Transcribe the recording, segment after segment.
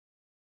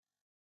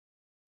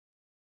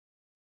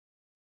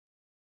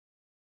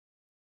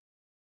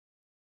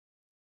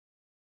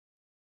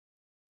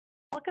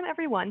Welcome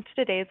everyone to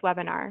today's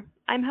webinar.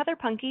 I'm Heather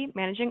Punke,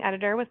 Managing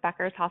Editor with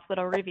Becker's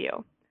Hospital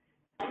Review.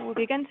 We'll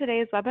begin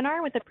today's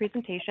webinar with a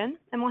presentation,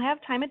 and we'll have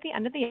time at the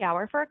end of the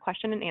hour for a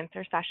question and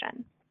answer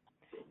session.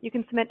 You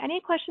can submit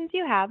any questions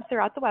you have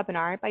throughout the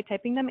webinar by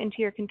typing them into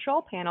your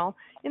control panel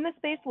in the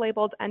space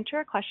labeled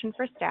Enter a Question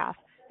for Staff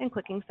and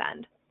clicking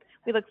Send.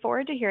 We look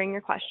forward to hearing your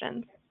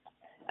questions.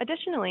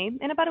 Additionally,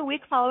 in about a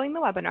week following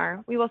the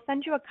webinar, we will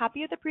send you a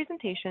copy of the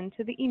presentation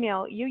to the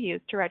email you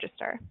used to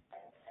register.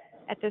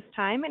 At this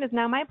time, it is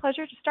now my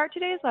pleasure to start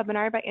today's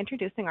webinar by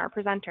introducing our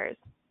presenters.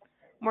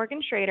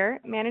 Morgan Schrader,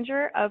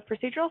 Manager of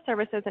Procedural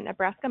Services at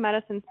Nebraska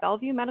Medicine's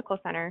Bellevue Medical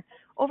Center,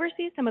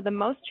 oversees some of the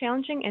most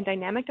challenging and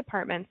dynamic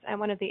departments at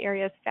one of the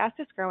area's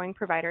fastest growing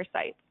provider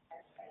sites.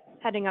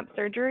 Heading up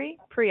surgery,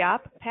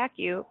 pre-op,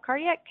 PACU,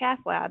 cardiac cath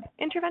lab,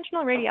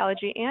 interventional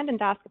radiology, and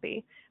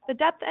endoscopy, the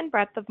depth and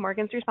breadth of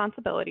Morgan's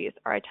responsibilities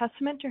are a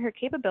testament to her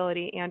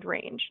capability and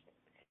range.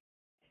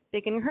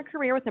 Beginning her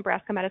career with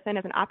Nebraska Medicine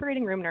as an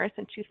operating room nurse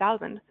in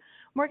 2000,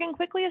 Morgan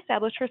quickly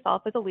established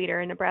herself as a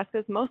leader in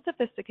Nebraska's most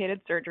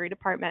sophisticated surgery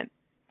department.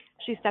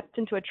 She stepped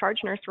into a charge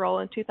nurse role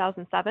in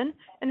 2007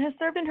 and has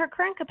served in her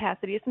current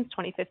capacity since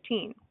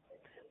 2015.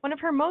 One of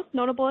her most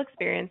notable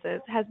experiences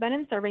has been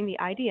in serving the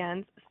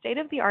IDN's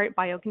state-of-the-art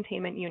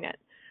biocontainment unit,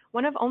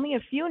 one of only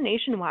a few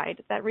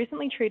nationwide that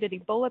recently treated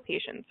Ebola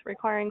patients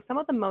requiring some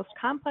of the most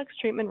complex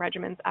treatment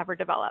regimens ever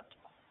developed.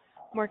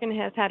 Morgan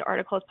has had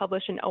articles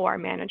published in OR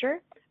Manager,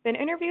 been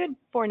interviewed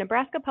for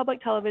Nebraska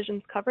Public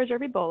Television's coverage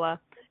of Ebola,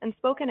 and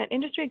spoken at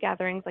industry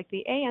gatherings like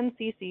the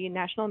ANCC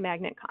National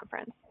Magnet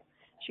Conference.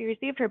 She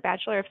received her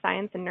Bachelor of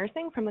Science in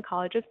Nursing from the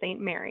College of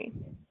St. Mary.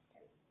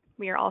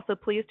 We are also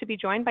pleased to be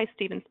joined by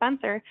Stephen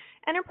Spencer,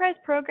 Enterprise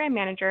Program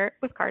Manager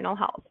with Cardinal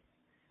Health.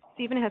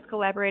 Stephen has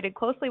collaborated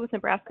closely with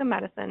Nebraska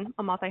Medicine,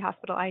 a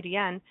multi-hospital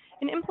IDN,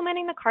 in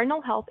implementing the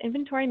Cardinal Health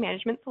Inventory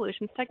Management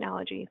Solutions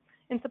technology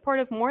in support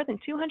of more than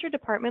 200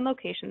 department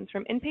locations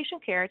from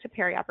inpatient care to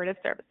perioperative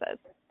services.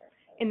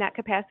 In that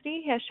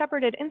capacity, he has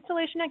shepherded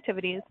installation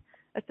activities,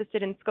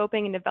 assisted in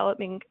scoping and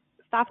developing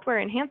software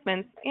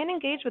enhancements, and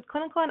engaged with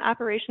clinical and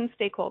operations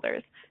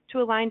stakeholders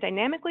to align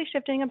dynamically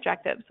shifting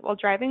objectives while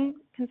driving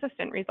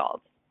consistent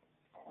results.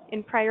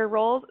 In prior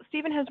roles,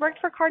 Stephen has worked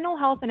for Cardinal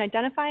Health in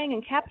identifying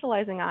and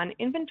capitalizing on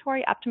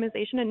inventory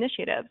optimization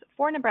initiatives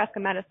for Nebraska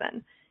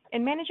Medicine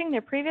and managing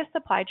their previous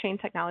supply chain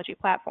technology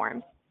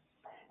platforms.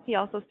 He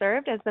also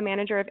served as the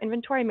Manager of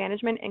Inventory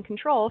Management and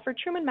Control for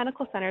Truman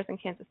Medical Centers in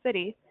Kansas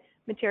City,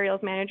 Materials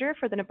Manager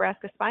for the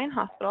Nebraska Spine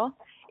Hospital,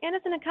 and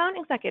as an Account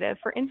Executive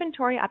for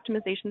Inventory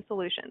Optimization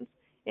Solutions,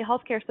 a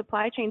healthcare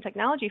supply chain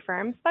technology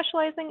firm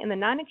specializing in the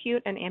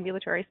non-acute and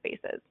ambulatory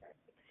spaces.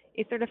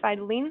 A certified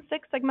Lean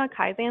Six Sigma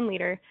Kaizen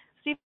leader,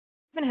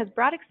 Stephen has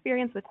broad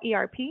experience with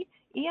ERP,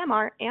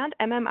 EMR, and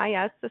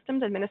MMIS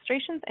systems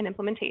administrations and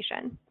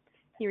implementation.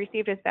 He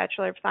received his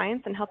Bachelor of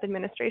Science in Health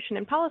Administration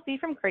and Policy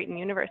from Creighton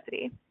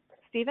University.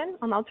 Stephen,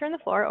 I'll now turn the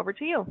floor over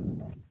to you.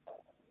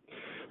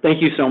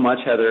 Thank you so much,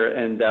 Heather,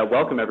 and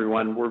welcome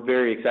everyone. We're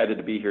very excited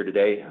to be here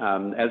today.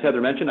 As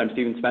Heather mentioned, I'm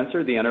Stephen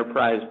Spencer, the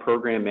Enterprise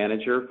Program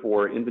Manager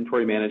for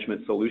Inventory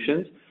Management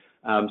Solutions,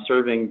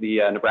 serving the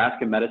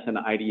Nebraska Medicine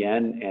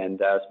IDN,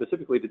 and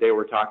specifically today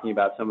we're talking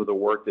about some of the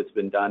work that's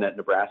been done at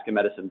Nebraska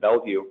Medicine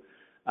Bellevue.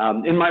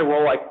 In my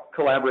role, I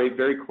collaborate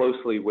very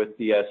closely with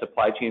the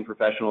supply chain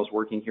professionals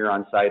working here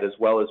on site, as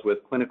well as with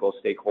clinical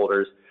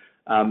stakeholders,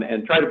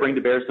 and try to bring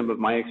to bear some of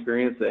my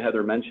experience that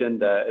Heather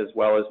mentioned, as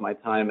well as my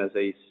time as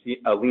a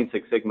Lean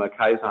Six Sigma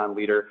Kaizen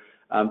leader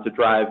to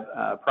drive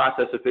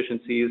process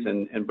efficiencies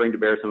and bring to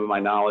bear some of my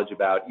knowledge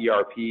about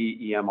ERP,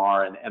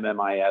 EMR, and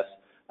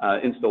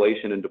MMIS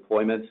installation and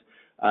deployments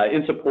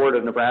in support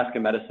of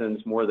Nebraska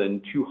Medicine's more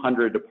than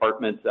 200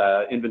 department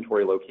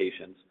inventory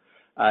locations.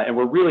 And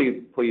we're really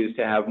pleased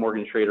to have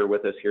Morgan Schrader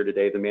with us here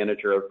today, the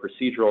Manager of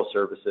Procedural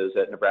Services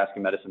at Nebraska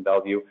Medicine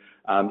Bellevue.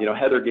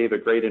 Heather gave a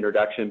great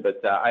introduction,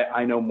 but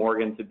I know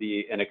Morgan to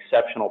be an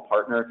exceptional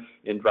partner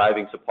in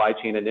driving supply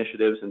chain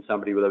initiatives and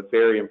somebody with a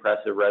very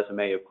impressive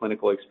resume of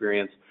clinical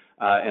experience.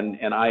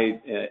 And I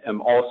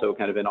am also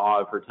kind of in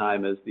awe of her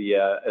time as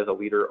a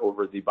leader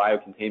over the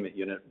biocontainment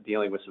unit,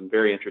 dealing with some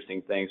very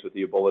interesting things with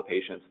the Ebola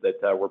patients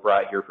that were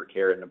brought here for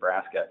care in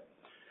Nebraska.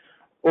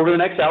 Over the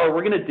next hour,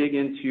 we're going to dig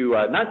into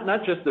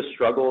not just the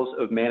struggles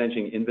of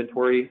managing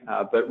inventory,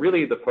 but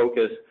really the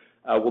focus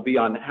will be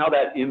on how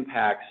that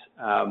impacts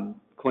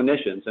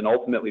clinicians and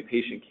ultimately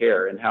patient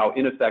care, and how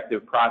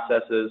ineffective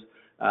processes,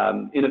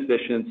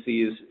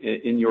 inefficiencies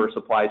in your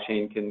supply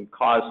chain can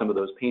cause some of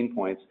those pain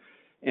points.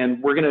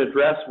 And we're going to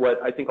address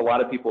what I think a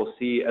lot of people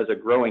see as a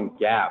growing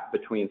gap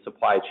between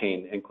supply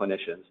chain and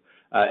clinicians,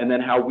 and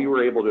then how we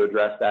were able to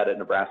address that at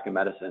Nebraska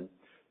Medicine.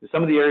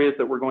 Some of the areas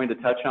that we're going to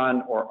touch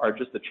on are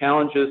just the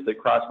challenges that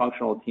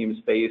cross-functional teams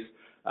face,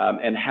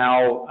 and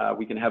how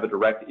we can have a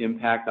direct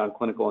impact on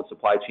clinical and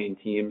supply chain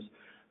teams,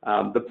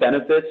 the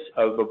benefits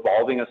of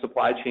evolving a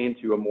supply chain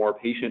to a more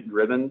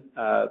patient-driven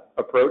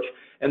approach,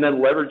 and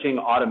then leveraging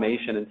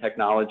automation and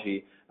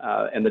technology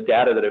and the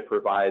data that it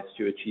provides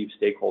to achieve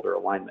stakeholder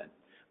alignment.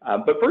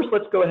 But first,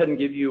 let's go ahead and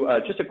give you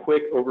just a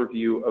quick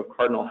overview of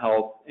Cardinal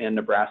Health and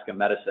Nebraska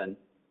Medicine.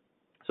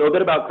 So a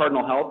bit about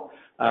Cardinal Health.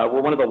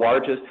 We're one of the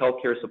largest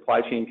healthcare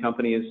supply chain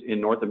companies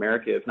in North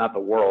America, if not the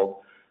world.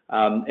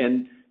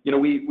 And you know,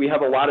 we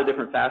have a lot of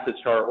different facets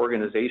to our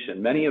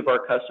organization. Many of our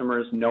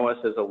customers know us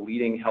as a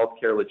leading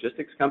healthcare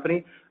logistics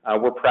company.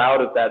 We're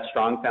proud of that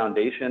strong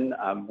foundation.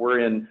 We're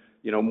in,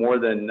 you know, more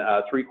than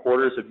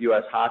 3/4 of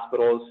U.S.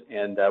 hospitals,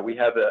 and we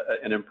have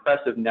an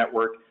impressive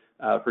network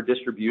for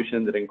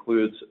distribution that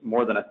includes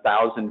more than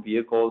 1,000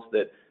 vehicles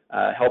that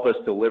help us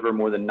deliver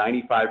more than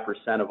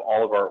 95% of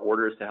all of our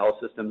orders to health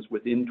systems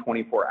within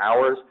 24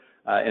 hours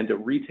and to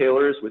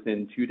retailers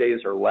within 2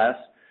 days or less.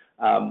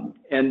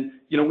 And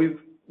you know,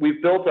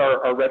 we've built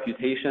our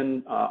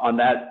reputation on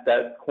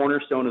that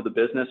cornerstone of the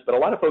business, but a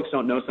lot of folks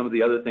don't know some of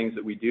the other things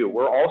that we do.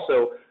 We're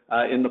also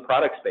in the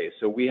product space,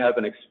 so we have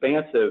an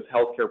expansive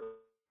healthcare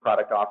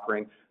product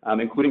offering,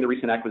 including the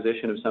recent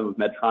acquisition of some of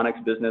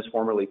Medtronic's business,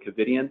 formerly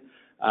Covidien.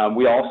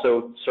 We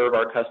also serve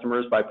our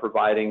customers by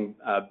providing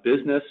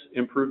business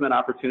improvement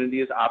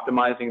opportunities,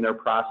 optimizing their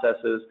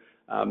processes,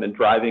 and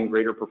driving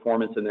greater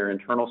performance in their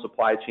internal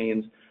supply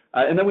chains.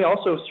 And then we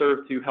also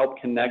serve to help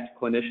connect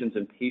clinicians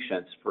and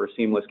patients for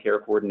seamless care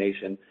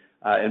coordination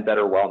and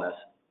better wellness.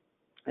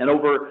 And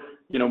over,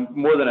 you know,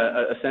 more than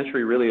a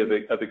century really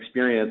of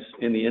experience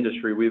in the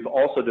industry, we've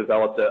also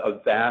developed a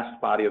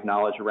vast body of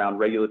knowledge around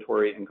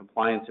regulatory and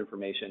compliance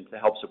information to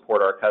help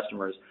support our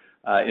customers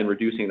in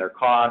reducing their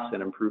costs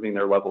and improving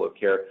their level of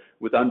care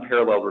with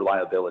unparalleled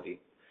reliability.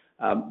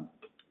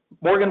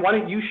 Morgan, why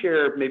don't you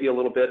share maybe a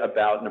little bit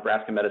about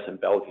Nebraska Medicine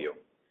Bellevue?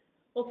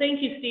 Well,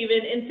 thank you, Stephen,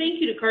 and thank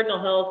you to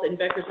Cardinal Health and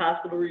Becker's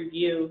Hospital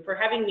Review for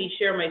having me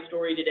share my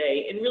story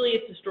today. And really,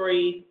 it's a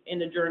story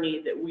and a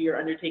journey that we are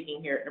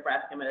undertaking here at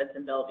Nebraska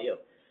Medicine Bellevue.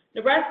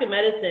 Nebraska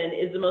Medicine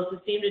is the most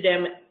esteemed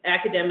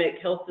academic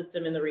health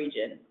system in the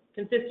region,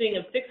 consisting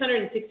of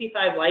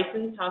 665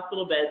 licensed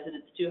hospital beds at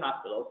its 2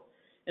 hospitals,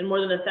 and more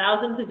than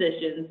 1,000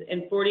 physicians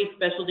and 40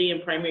 specialty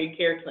and primary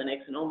care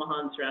clinics in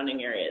Omaha and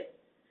surrounding areas.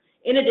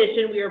 In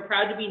addition, we are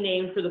proud to be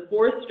named for the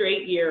 4th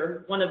straight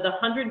year one of the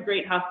 100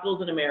 great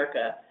hospitals in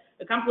America,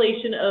 a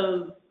compilation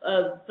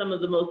of some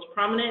of the most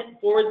prominent,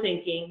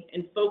 forward-thinking,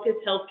 and focused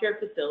healthcare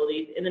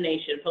facilities in the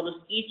nation, published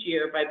each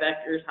year by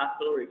Becker's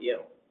Hospital Review.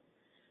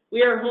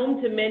 We are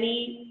home to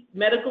many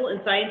medical and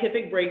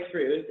scientific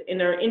breakthroughs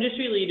and are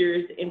industry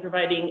leaders in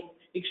providing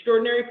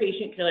extraordinary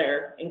patient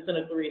care and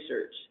clinical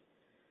research.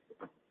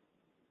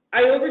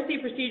 I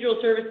oversee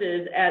procedural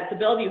services at the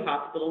Bellevue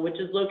Hospital, which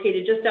is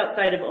located just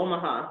outside of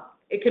Omaha,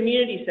 a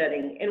community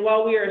setting, and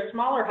while we are a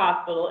smaller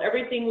hospital,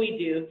 everything we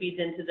do feeds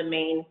into the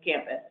main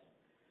campus.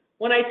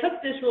 When I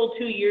took this role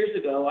 2 years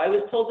ago, I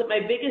was told that my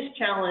biggest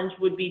challenge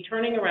would be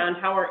turning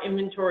around how our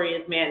inventory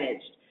is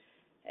managed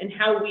and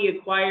how we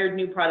acquired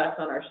new products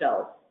on our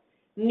shelves.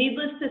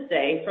 Needless to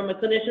say, from a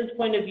clinician's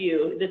point of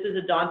view, this is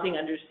a daunting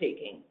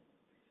undertaking.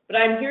 But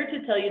I'm here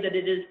to tell you that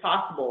it is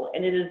possible,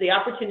 and it is the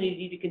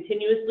opportunity to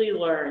continuously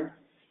learn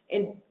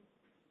and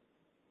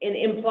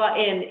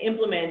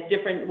implement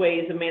different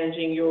ways of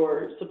managing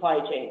your supply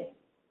chain.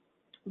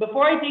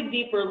 Before I dig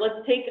deeper,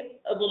 let's take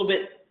a little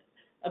bit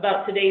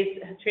about today's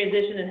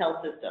transition in health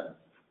systems.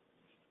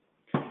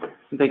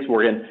 Thanks,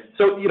 Morgan.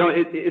 So, you know,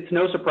 it's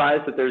no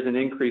surprise that there's an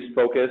increased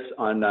focus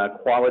on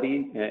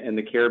quality and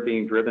the care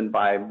being driven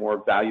by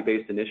more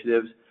value-based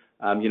initiatives.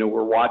 You know,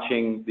 we're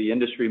watching the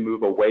industry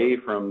move away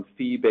from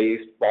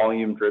fee-based,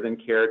 volume-driven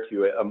care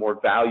to a more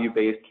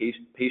value-based,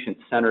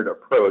 patient-centered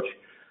approach.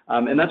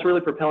 And that's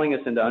really propelling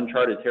us into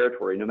uncharted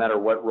territory, no matter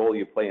what role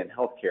you play in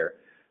healthcare.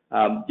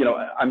 You know,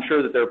 I'm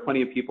sure that there are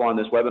plenty of people on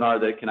this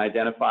webinar that can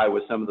identify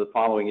with some of the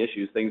following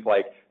issues, things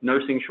like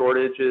nursing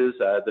shortages,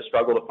 the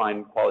struggle to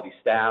find quality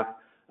staff,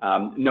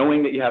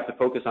 knowing that you have to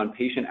focus on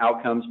patient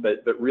outcomes,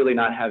 but really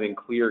not having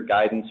clear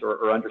guidance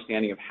or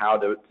understanding of how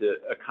to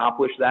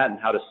accomplish that and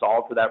how to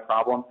solve for that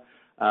problem,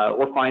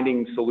 or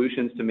finding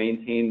solutions to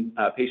maintain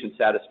patient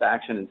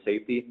satisfaction and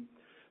safety.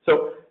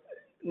 So,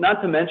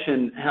 not to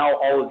mention how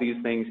all of these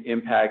things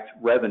impact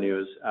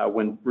revenues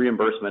when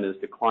reimbursement is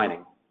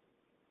declining.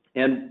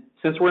 And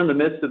since we're in the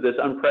midst of this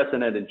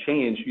unprecedented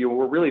change,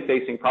 we're really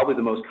facing probably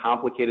the most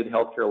complicated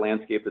healthcare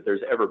landscape that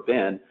there's ever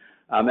been.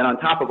 And on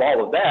top of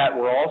all of that,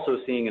 we're also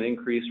seeing an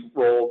increased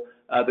role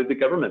that the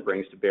government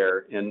brings to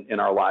bear in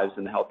our lives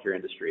in the healthcare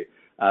industry.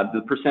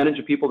 The percentage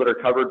of people that are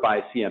covered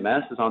by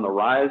CMS is on the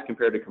rise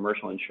compared to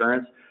commercial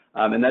insurance,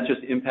 and that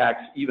just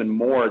impacts even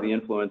more the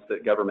influence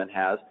that government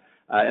has.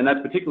 And that's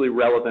particularly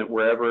relevant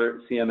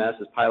wherever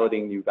CMS is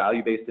piloting new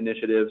value-based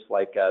initiatives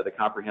like the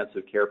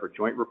comprehensive care for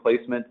joint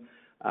replacement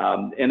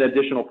and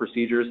additional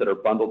procedures that are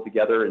bundled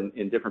together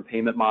in different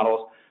payment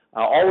models.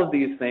 All of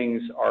these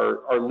things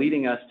are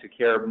leading us to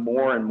care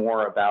more and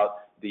more about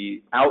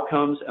the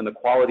outcomes and the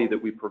quality that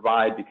we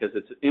provide because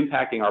it's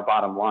impacting our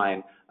bottom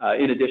line,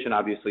 in addition,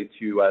 obviously,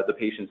 to the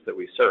patients that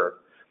we serve.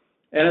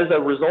 And as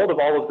a result of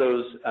all of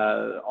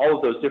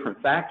those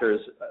different factors,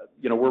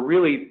 you know, we're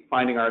really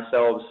finding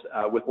ourselves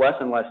with less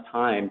and less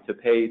time to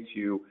pay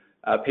to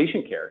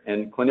patient care,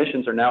 and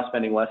clinicians are now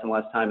spending less and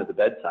less time at the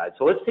bedside.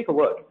 So let's take a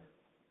look.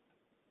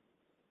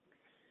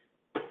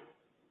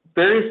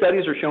 Various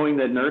studies are showing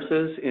that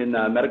nurses in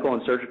medical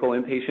and surgical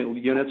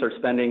inpatient units are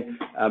spending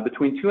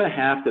between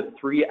 2.5 to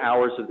 3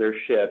 hours of their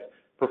shift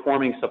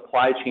performing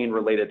supply chain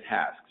related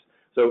tasks.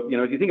 So,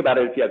 if you think about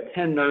it, if you have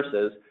 10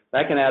 nurses,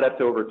 that can add up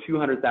to over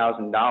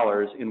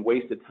 $200,000 in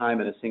wasted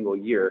time in a single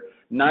year,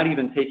 not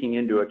even taking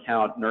into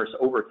account nurse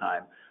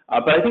overtime.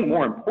 But I think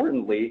more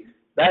importantly,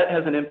 that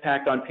has an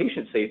impact on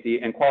patient safety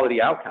and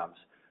quality outcomes.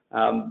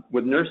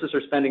 When nurses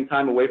are spending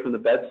time away from the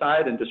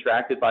bedside and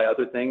distracted by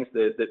other things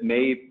that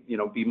may,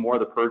 be more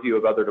the purview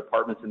of other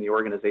departments in the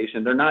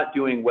organization, they're not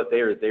doing what they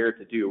are there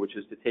to do, which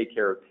is to take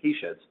care of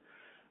patients.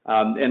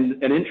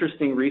 And an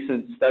interesting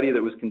recent study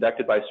that was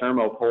conducted by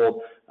CERMO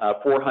polled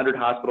 400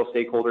 hospital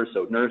stakeholders,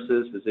 so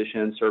nurses,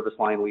 physicians, service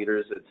line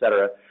leaders, et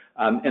cetera.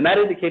 And that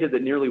indicated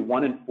that nearly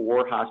 1 in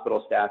 4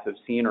 hospital staff have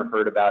seen or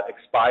heard about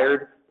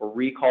expired or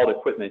recalled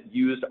equipment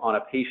used on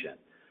a patient.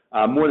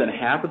 More than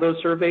half of those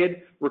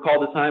surveyed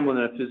recalled a time when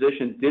a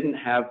physician didn't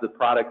have the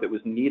product that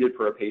was needed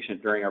for a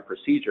patient during a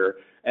procedure.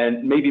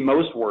 And maybe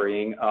most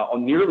worrying,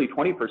 nearly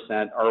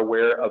 20% are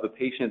aware of a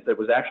patient that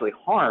was actually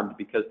harmed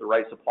because the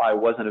right supply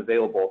wasn't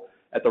available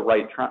at the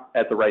right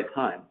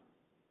time.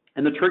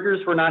 And the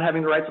triggers for not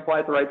having the right supply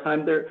at the right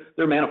time,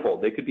 they're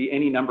manifold. They could be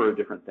any number of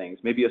different things.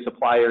 Maybe a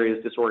supply area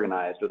is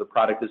disorganized or the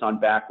product is on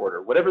back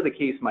order. Whatever the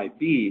case might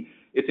be,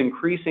 it's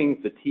increasing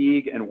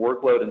fatigue and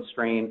workload and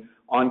strain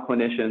on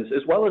clinicians,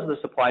 as well as the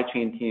supply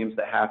chain teams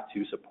that have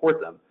to support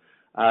them.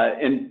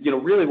 And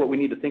really what we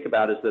need to think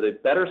about is that a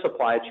better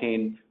supply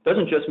chain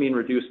doesn't just mean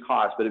reduced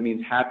costs, but it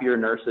means happier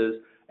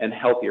nurses and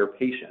healthier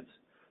patients.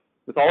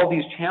 With all of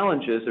these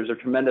challenges, there's a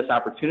tremendous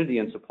opportunity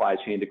in supply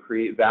chain to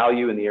create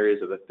value in the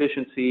areas of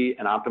efficiency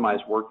and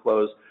optimized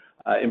workflows,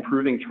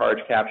 improving charge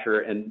capture,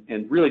 and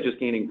really just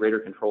gaining greater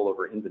control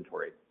over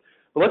inventory.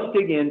 But let's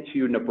dig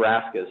into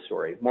Nebraska's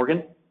story.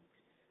 Morgan?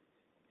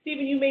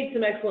 Stephen, you made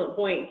some excellent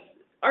points.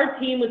 Our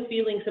team was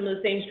feeling some of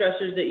the same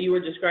stressors that you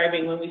were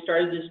describing when we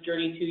started this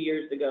journey 2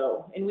 years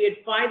ago, and we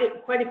had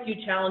quite a few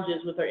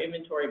challenges with our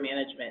inventory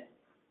management.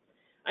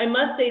 I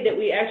must say that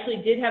we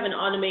actually did have an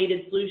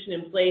automated solution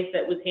in place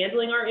that was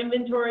handling our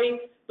inventory,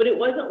 but it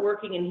wasn't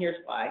working, and here's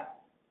why.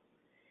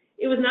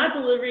 It was not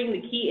delivering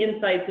the key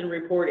insights and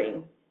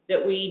reporting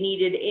that we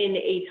needed in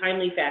a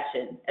timely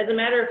fashion. As a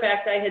matter of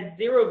fact, I had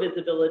zero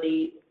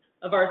visibility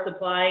of our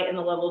supply and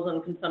the levels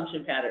on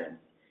consumption patterns.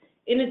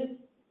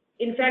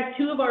 In fact,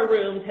 2 of our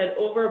rooms had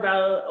over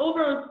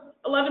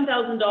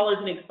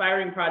 $11,000 in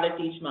expiring product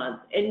each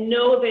month, and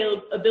no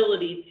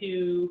ability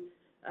to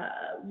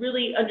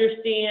really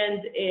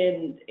understand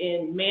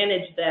and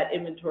manage that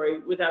inventory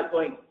without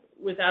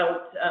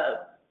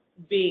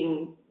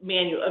being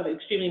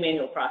extremely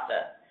manual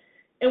process.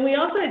 And we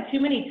also had too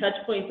many touch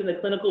points in the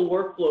clinical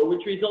workflow,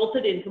 which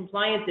resulted in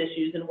compliance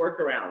issues and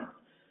workarounds.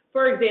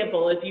 For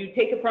example, if you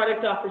take a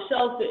product off the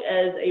shelf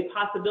as a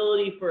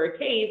possibility for a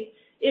case,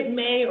 it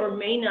may or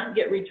may not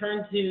get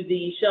returned to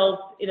the shelf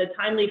in a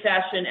timely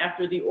fashion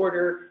after the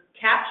order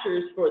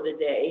captures for the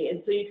day.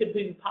 And so you could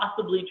be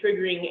possibly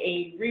triggering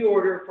a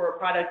reorder for a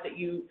product that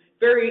you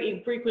very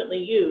infrequently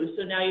use.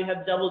 So now you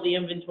have double the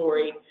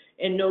inventory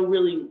and no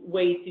really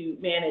way to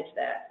manage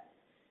that.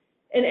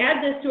 And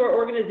add this to our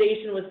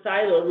organization was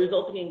siloed,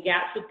 resulting in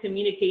gaps with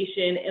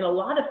communication and a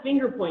lot of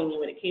finger pointing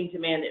when it came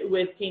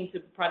to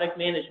product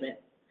management.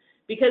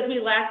 Because we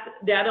lacked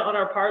data on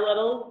our par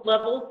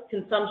levels,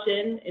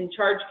 consumption, and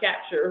charge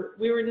capture,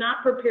 we were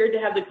not prepared to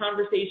have the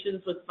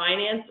conversations with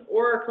finance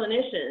or our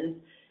clinicians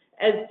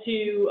as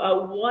to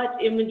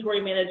what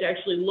inventory management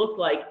actually looked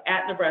like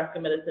at Nebraska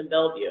Medicine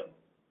Bellevue.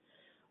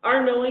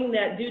 Our knowing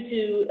that due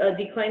to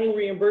declining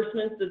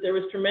reimbursements that there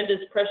was tremendous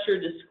pressure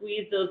to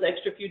squeeze those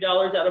extra few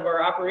dollars out of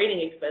our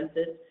operating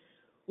expenses,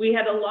 we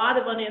had a lot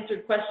of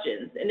unanswered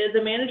questions. And as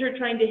a manager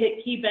trying to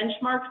hit key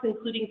benchmarks,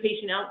 including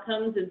patient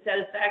outcomes and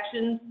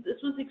satisfaction, this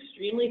was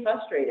extremely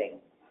frustrating,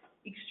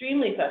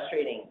 extremely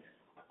frustrating.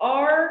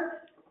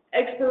 Our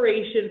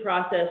expiration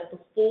process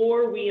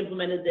before we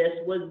implemented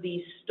this was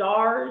the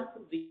stars,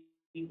 the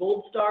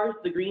gold stars,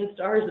 the green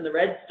stars, and the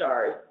red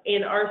stars.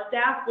 And our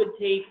staff would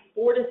take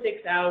 4 to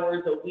 6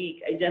 hours a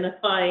week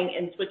identifying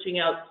and switching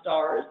out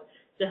stars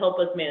to help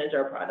us manage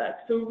our products.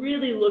 So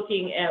really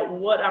looking at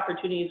what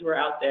opportunities were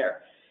out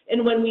there.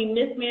 And when we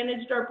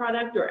mismanaged our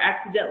product or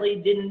accidentally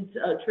didn't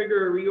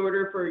trigger a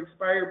reorder for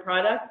expired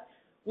products,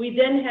 we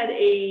then had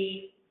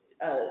a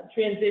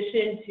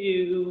transition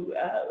to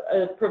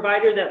a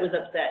provider that was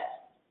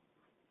upset.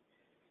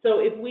 So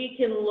if we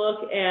can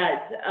look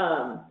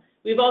at,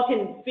 we've all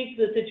can speak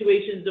to the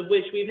situations of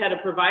which we've had a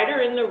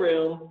provider in the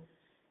room,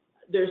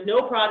 there's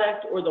no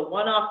product or the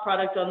one-off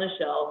product on the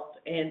shelf,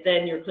 and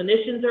then your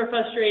clinicians are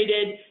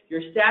frustrated,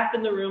 your staff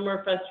in the room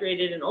are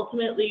frustrated, and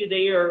ultimately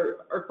they are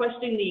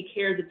questioning the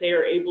care that they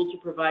are able to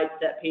provide to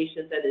that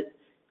patient that is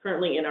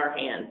currently in our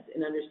hands,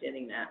 in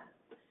understanding that.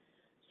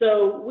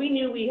 So we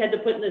knew we had to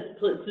put this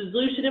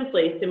solution in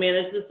place to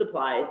manage the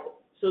supplies,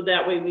 so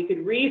that way we could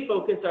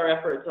refocus our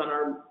efforts on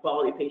our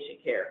quality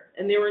patient care.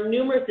 And there were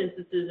numerous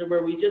instances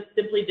where we just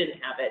simply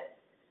didn't have it.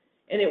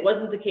 and it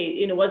wasn't the case,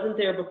 and it wasn't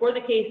there before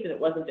the case, and it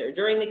wasn't there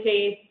during the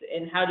case,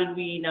 and how did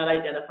we not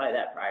identify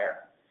that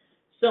prior?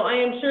 So I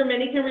am sure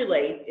many can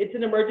relate. It's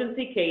an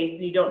emergency case,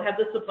 and you don't have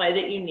the supply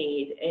that you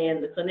need,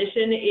 and the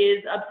clinician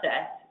is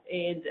upset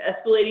and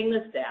escalating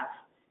the staff,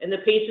 and the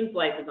patient's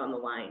life is on the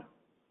line.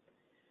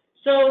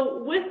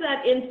 So with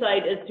that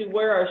insight as to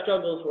where our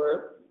struggles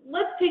were,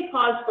 let's take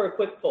pause for a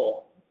quick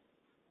poll.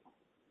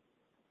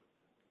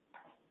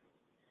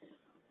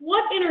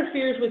 What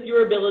interferes with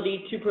your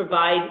ability to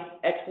provide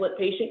excellent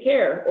patient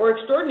care or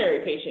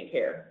extraordinary patient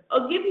care?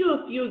 I've given you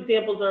a few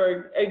examples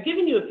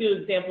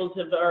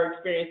of our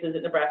experiences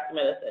at Nebraska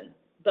Medicine,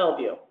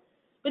 Bellevue.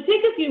 But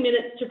take a few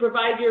minutes to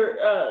provide your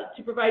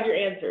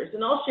answers,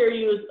 and I'll share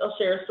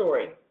a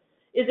story.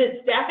 Is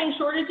it staffing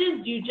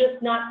shortages? Do you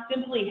just not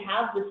simply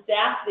have the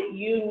staff that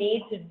you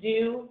need to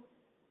do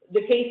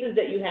the cases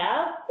that you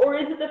have? Or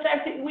is it the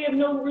fact that we have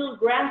no real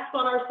grasp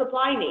on our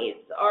supply needs,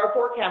 our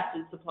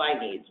forecasted supply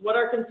needs, what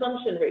our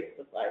consumption rates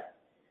look like?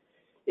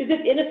 Is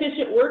it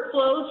inefficient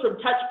workflows from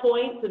touch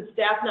points and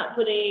staff not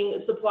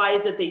putting supplies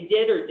that they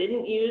did or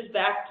didn't use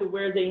back to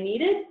where they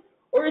needed?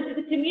 Or is it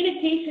the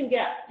communication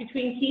gaps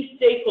between key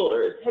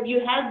stakeholders? Have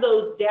you had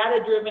those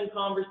data-driven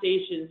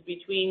conversations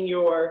between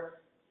your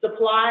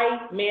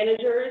supply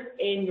managers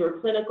and your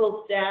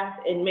clinical staff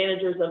and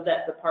managers of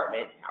that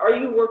department? Are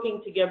you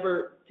working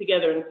together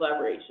in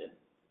collaboration?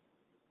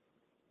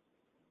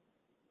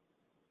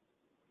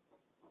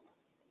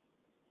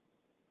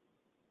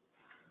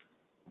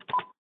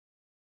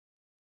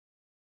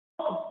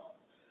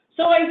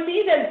 So I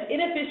see that it's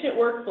inefficient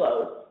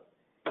workflows.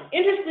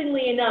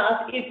 Interestingly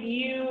enough, if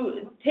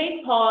you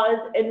take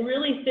pause and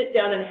really sit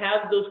down and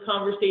have those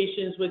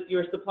conversations with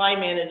your supply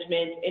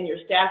management and your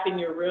staff in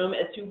your room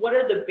as to what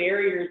are the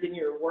barriers in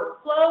your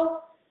workflow,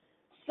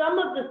 some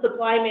of the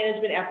supply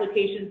management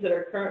applications that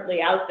are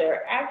currently out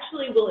there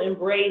actually will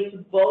embrace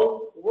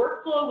both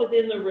workflow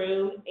within the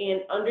room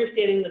and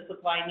understanding the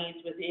supply needs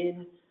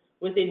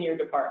within your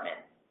department.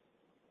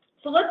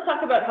 So let's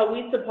talk about how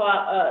we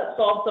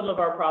solve some of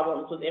our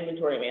problems with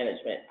inventory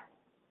management.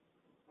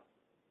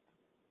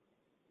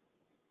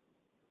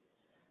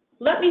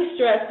 Let me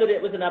stress that it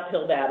was an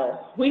uphill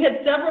battle. We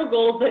had several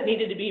goals that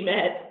needed to be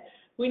met.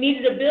 We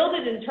needed to build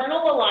an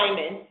internal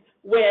alignment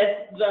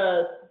with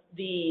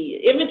the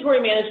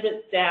inventory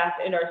management staff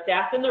and our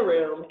staff in the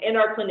room and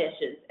our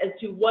clinicians as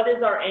to what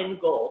is our end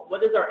goal,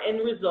 what is our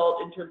end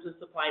result in terms of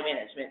supply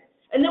management.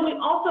 And then we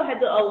also had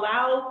to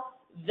allow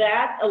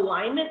that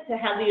alignment to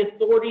have the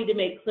authority to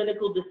make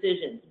clinical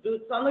decisions,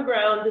 boots on the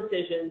ground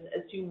decisions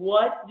as to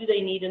what do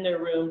they need in their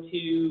room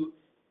to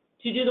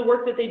do the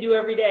work that they do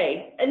every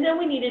day. And then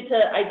we needed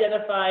to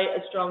identify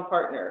a strong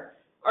partner.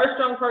 Our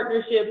strong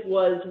partnership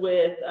was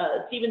with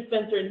Steven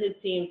Spencer and his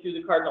team through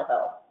the Cardinal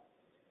Health.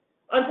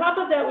 On top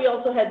of that, we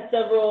also had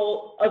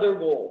several other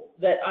goals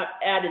that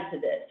added to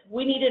this.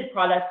 We needed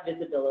product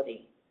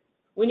visibility.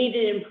 We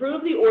needed to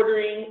improve the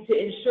ordering to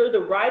ensure the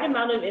right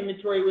amount of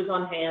inventory was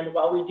on hand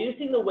while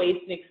reducing the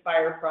waste and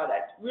expired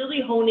product,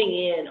 really honing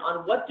in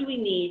on what do we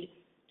need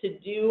to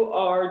do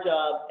our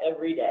job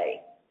every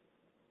day.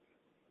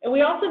 And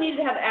we also needed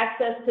to have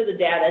access to the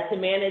data to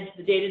manage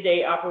the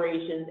day-to-day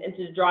operations and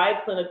to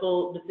drive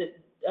clinical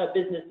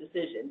business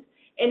decisions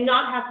and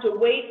not have to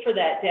wait for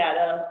that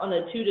data on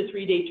a 2 to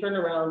 3 day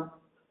turnaround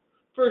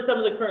for some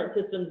of the current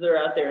systems that are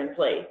out there in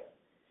place.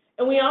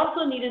 And we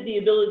also needed the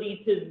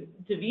ability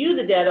to view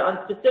the data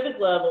on specific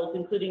levels,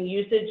 including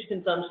usage,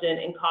 consumption,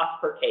 and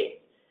cost per case.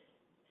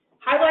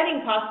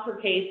 Highlighting cost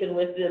per case and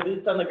with the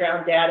boots on the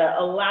ground data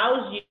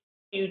allows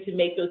you to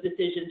make those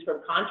decisions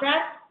from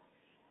contracts.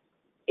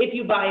 If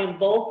you buy in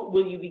bulk,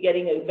 will you be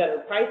getting a better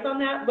price on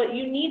that? But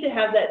you need to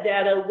have that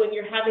data when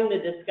you're having the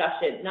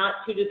discussion,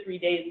 not 2 to 3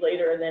 days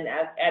later and then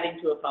adding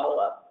to a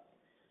follow-up.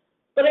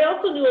 But I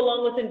also knew,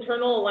 along with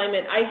internal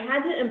alignment, I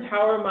had to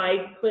empower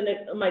my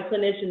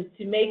clinicians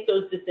to make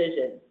those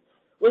decisions.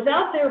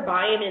 Without their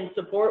buy-in and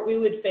support, we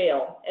would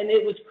fail. And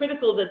it was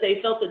critical that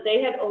they felt that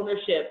they had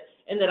ownership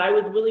and that I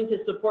was willing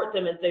to support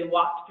them as they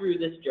walked through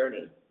this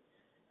journey.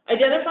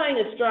 Identifying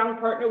a strong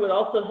partner would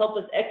also help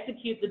us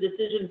execute the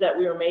decisions that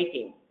we were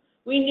making.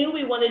 We knew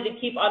we wanted to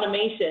keep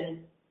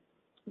automation,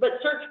 but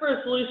search for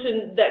a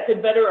solution that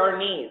could better our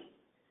needs.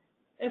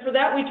 And for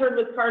that, we turned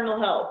with Cardinal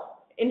Health.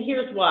 And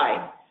here's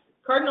why.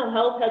 Cardinal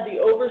Health had the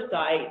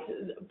oversight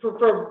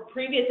for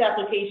previous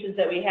applications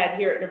that we had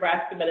here at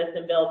Nebraska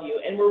Medicine Bellevue,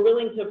 and we're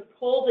willing to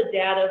pull the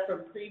data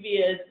from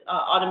previous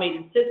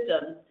automated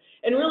systems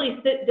and really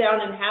sit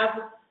down and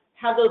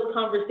have those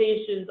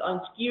conversations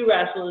on SKU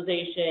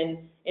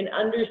rationalization and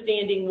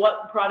understanding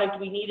what product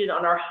we needed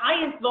on our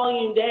highest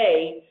volume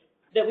day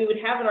that we would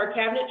have in our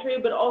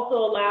cabinetry, but also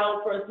allow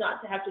for us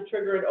not to have to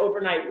trigger an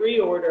overnight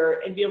reorder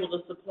and be able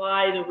to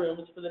supply the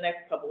rooms for the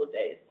next couple of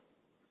days.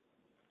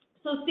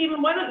 So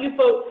Stephen, why don't you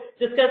folks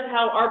discuss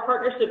how our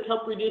partnerships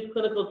help reduce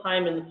clinical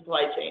time in the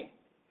supply chain?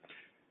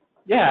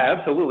 Yeah,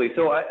 absolutely.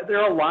 So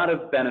there are a lot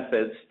of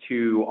benefits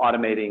to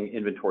automating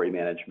inventory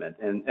management,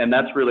 and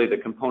that's really the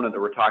component that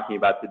we're talking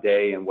about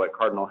today and what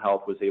Cardinal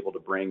Health was able to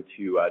bring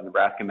to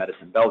Nebraska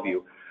Medicine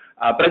Bellevue.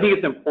 But I think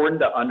it's important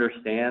to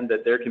understand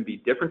that there can be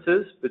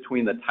differences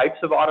between the types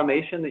of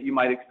automation that you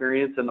might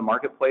experience in the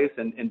marketplace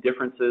and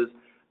differences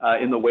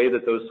in the way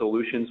that those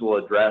solutions will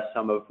address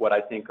some of what I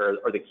think are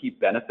the key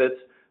benefits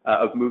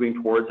of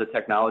moving towards a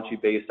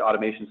technology-based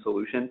automation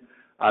solution.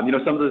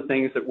 Some of the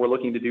things that we're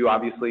looking to do,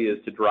 obviously,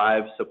 is to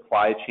drive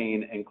supply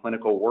chain and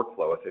clinical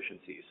workflow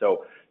efficiency.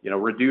 So,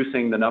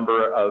 reducing the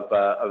number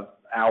of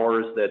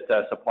hours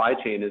that supply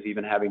chain is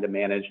even having to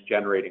manage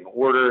generating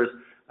orders,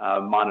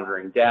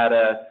 monitoring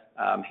data,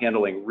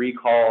 handling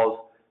recalls,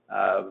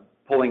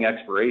 pulling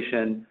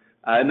expiration,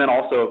 and then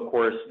also, of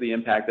course, the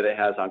impact that it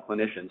has on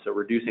clinicians. So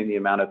reducing the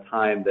amount of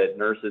time that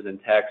nurses and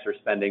techs are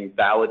spending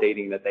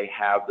validating that they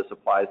have the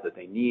supplies that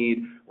they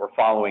need or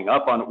following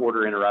up on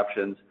order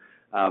interruptions.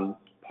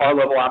 Par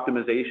level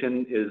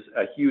optimization is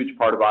a huge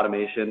part of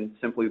automation,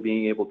 simply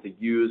being able to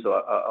use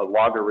a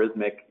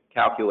logarithmic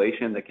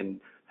calculation that can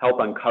help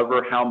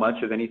uncover how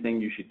much of anything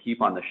you should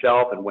keep on the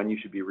shelf and when you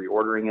should be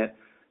reordering it.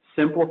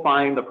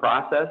 Simplifying the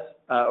process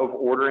of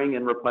ordering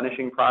and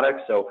replenishing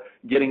products, so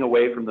getting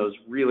away from those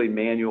really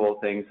manual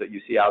things that you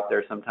see out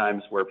there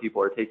sometimes where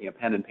people are taking a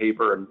pen and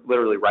paper and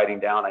literally writing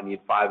down, I need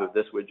 5 of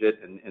this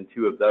widget and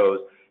 2 of those,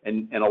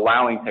 and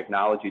allowing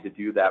technology to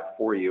do that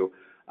for you.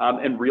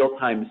 And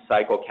real-time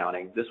cycle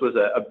counting. This was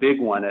a big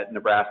one at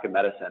Nebraska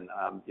Medicine.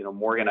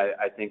 Morgan,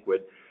 I think,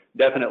 would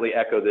definitely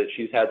echo that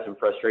she's had some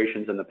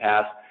frustrations in the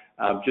past.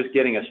 Just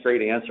getting a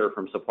straight answer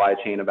from supply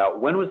chain about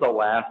when was the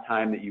last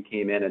time that you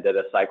came in and did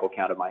a cycle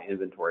count of my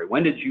inventory?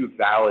 When did you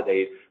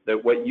validate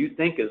that what you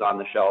think is on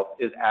the shelf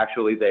is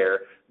actually there,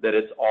 that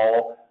it's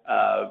all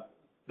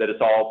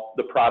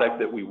the product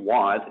that we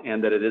want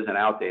and that it isn't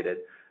outdated?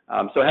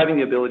 So having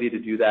the ability to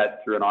do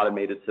that through an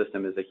automated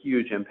system is a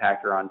huge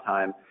impactor on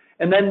time.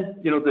 And then,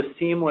 the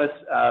seamless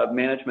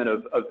management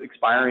of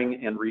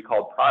expiring and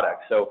recalled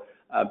products. So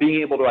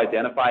being able to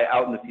identify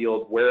out in the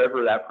field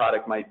wherever that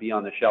product might be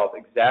on the shelf,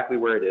 exactly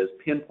where it is,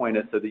 pinpoint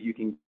it so that you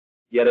can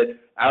get it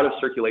out of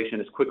circulation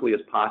as quickly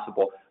as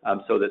possible,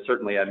 so that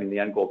certainly, the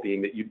end goal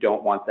being that you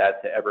don't want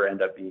that to ever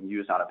end up being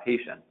used on a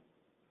patient.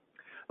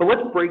 But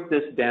let's break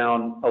this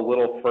down a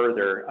little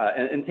further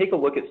and take a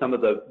look at some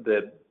of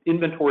the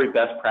inventory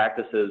best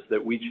practices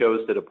that we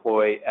chose to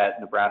deploy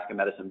at Nebraska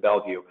Medicine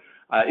Bellevue.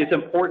 It's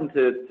important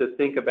to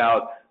think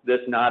about this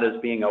not as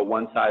being a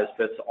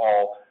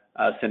one-size-fits-all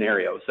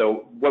scenario.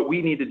 So what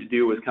we needed to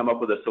do was come up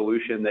with a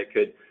solution that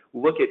could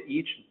look at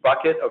each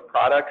bucket of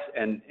products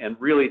and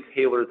really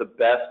tailor the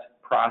best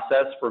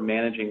process for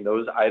managing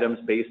those items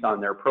based on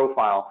their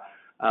profile.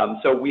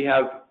 So we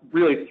have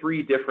really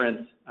 3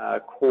 different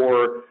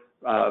core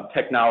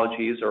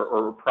technologies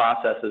or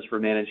processes for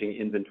managing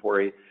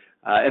inventory.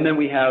 And then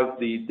we have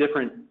the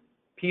different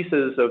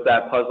pieces of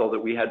that puzzle that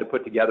we had to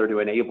put together to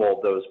enable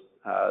those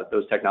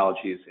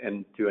technologies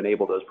and to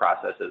enable those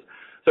processes.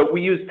 So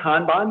we use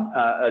Kanban,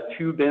 a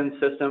 2-bin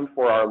system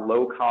for our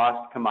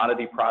low-cost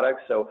commodity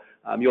products. So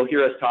you'll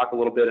hear us talk a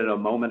little bit in a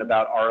moment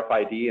about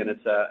RFID, and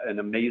it's an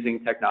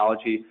amazing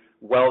technology,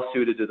 well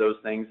suited to those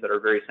things that are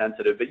very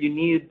sensitive. But you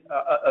need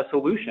a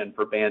solution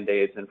for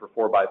Band-Aids and for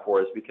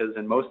 4x4s, because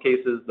in most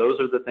cases, those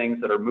are the things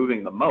that are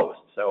moving the most.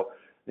 So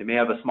they may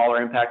have a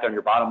smaller impact on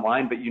your bottom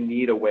line, but you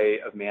need a way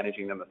of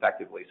managing them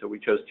effectively. So we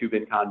chose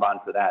 2-bin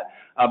Kanban for that.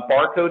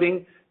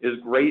 Barcoding is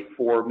great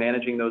for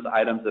managing those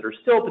items that are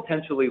still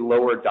potentially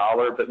lower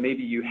dollar, but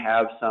maybe you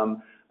have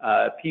some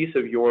piece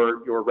of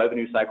your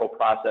revenue cycle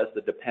process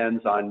that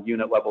depends on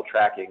unit level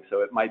tracking.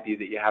 So it might be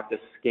that you have to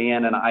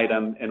scan an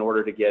item in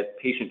order to get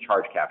patient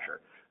charge capture,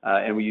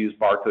 and we use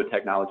barcode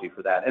technology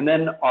for that. And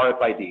then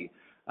RFID,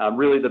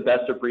 really the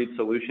best of breed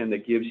solution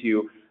that gives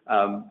you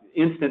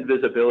instant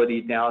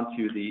visibility down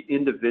to the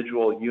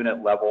individual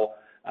unit level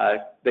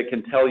that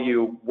can tell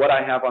you what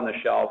I have on the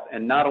shelf,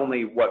 and not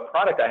only what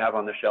product I have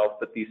on the shelf,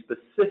 but the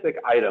specific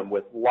item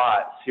with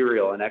lot,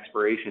 serial, and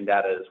expiration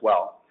data as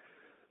well.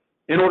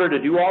 In order to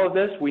do all of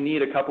this, we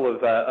need a couple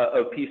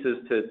of pieces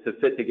to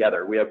fit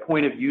together. We have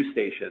point of view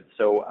stations,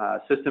 so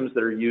systems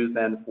that are used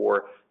then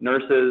for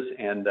nurses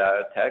and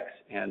techs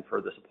and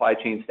for the supply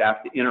chain staff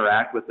to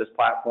interact with this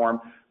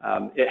platform.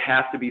 It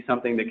has to be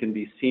something that can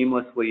be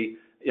seamlessly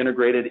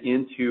integrated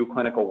into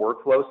clinical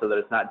workflow so that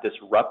it's not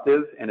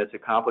disruptive and it's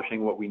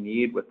accomplishing what we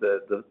need with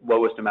the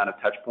lowest amount of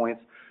touch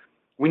points.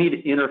 We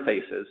need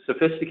interfaces,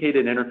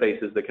 sophisticated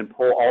interfaces that can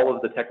pull all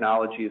of the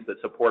technologies that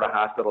support a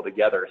hospital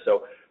together.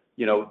 So,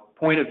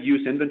 point of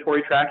use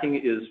inventory tracking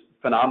is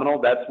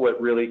phenomenal. That's what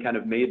really kind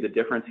of made the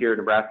difference here at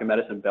Nebraska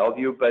Medicine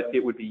Bellevue, but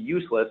it would be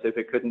useless if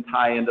it couldn't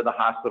tie into the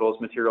hospital's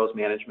materials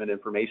management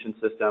information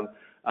system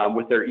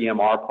with their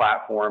EMR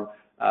platform,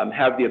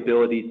 have the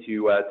ability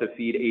to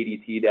feed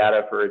ADT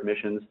data for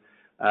admissions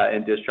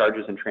and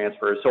discharges and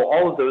transfers. So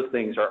all of those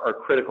things are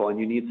critical, and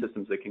you need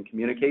systems that can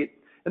communicate.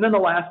 And then the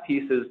last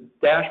piece is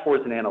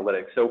dashboards and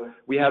analytics. So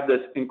we have this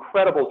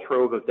incredible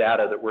trove of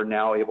data that we're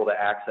now able to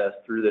access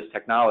through this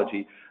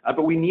technology,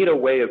 but we need a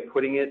way of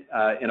putting it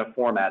in a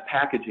format,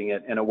 packaging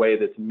it in a way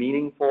that's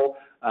meaningful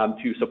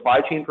to supply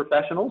chain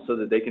professionals so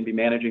that they can be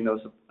managing those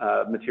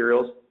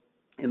materials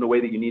in the way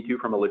that you need to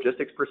from a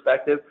logistics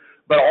perspective,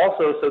 but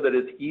also so that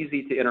it's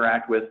easy to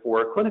interact with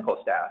for clinical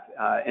staff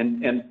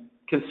and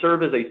can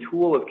serve as a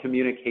tool of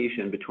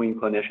communication between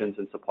clinicians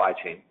and supply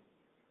chain.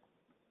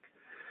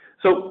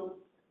 So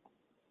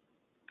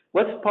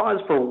let's pause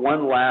for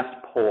one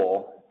last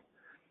poll.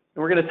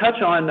 And we're going to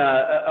touch on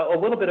a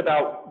little bit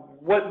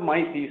about what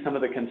might be some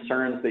of the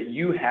concerns that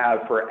you have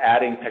for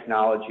adding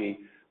technology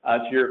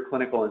to your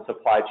clinical and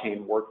supply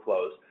chain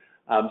workflows.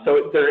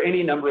 So there are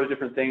any number of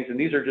different things, and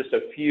these are just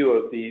a few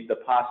of the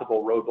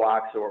possible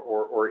roadblocks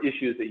or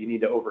issues that you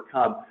need to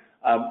overcome.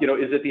 You know,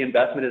 is it the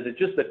investment? Is it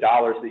just the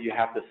dollars that you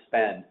have to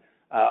spend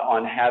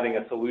on having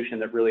a solution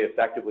that really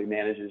effectively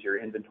manages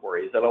your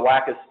inventory? Is it a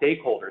lack of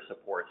stakeholder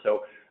support?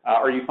 So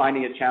are you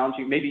finding it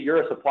challenging? Maybe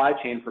you're a supply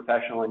chain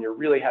professional and you're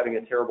really having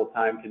a terrible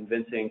time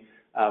convincing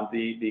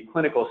the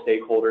clinical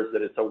stakeholders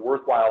that it's a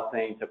worthwhile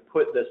thing to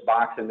put this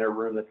box in their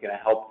room that's going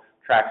to help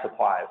track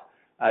supplies.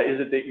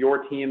 Is it that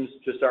your teams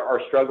just are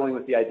struggling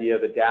with the idea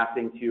of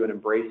adapting to and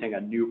embracing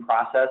a new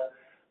process?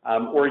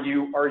 Or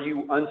are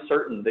you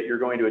uncertain that you're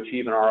going to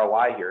achieve an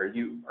ROI here?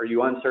 Are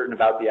you uncertain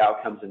about the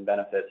outcomes and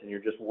benefits, and you're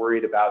just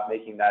worried about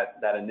making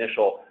that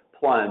initial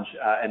plunge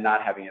and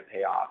not having it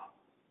pay off?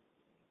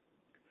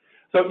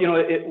 So, you know,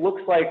 it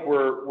looks like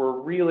we're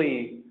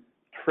really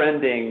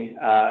trending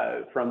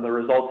from the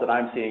results that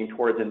I'm seeing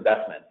towards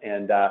investment,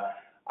 and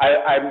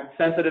I'm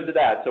sensitive to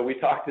that. So we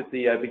talked at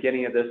the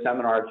beginning of this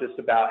seminar just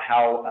about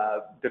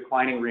how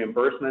declining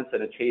reimbursements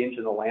and a change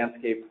in the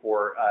landscape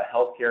for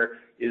healthcare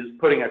is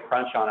putting a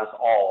crunch on us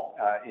all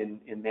in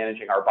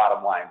managing our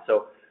bottom line.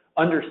 So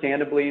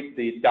understandably,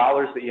 the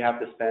dollars that you have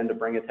to spend to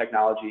bring a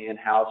technology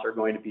in-house are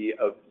going to be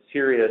of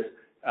serious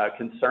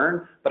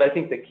concern. But I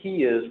think the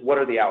key is, what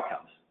are the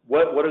outcomes?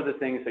 What are the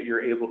things that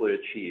you're able to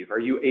achieve? Are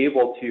you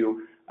able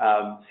to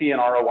see an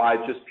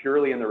ROI just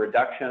purely in the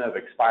reduction of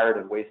expired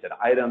and wasted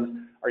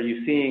items? Are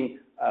you seeing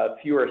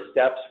fewer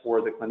steps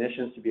for the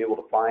clinicians to be able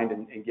to find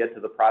and get to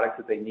the products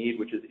that they need,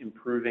 which is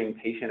improving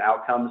patient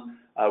outcomes,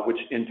 which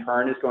in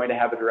turn is going to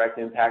have a direct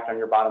impact on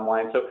your bottom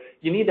line? So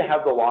you need to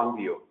have the long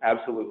view,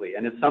 absolutely.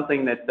 And it's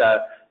something that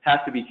has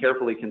to be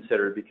carefully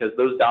considered, because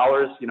those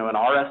dollars, you know, in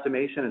our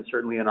estimation and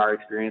certainly in our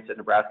experience at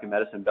Nebraska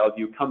Medicine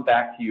Bellevue, come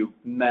back to you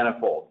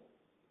manifold.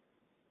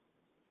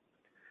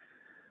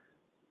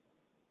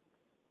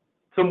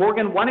 So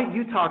Morgan, why don't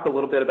you talk a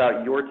little bit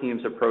about your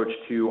team's approach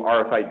to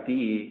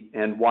RFID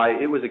and why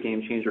it was a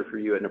game changer for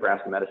you at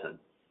Nebraska Medicine?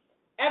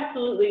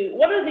 Absolutely.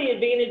 One of the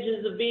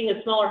advantages of being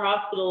a smaller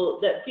hospital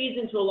that feeds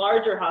into a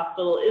larger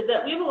hospital is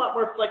that we have a lot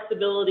more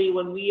flexibility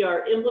when we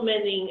are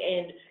implementing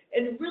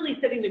and really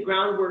setting the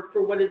groundwork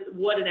for what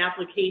an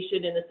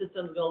application and a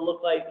system is going to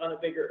look like on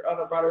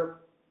a broader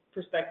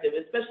perspective,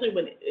 especially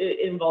when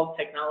it involves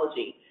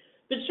technology.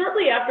 But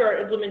shortly after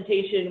our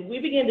implementation, we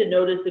began to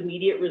notice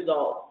immediate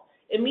results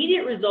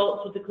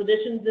with the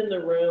clinicians in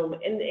the room,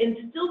 and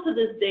still to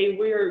this day,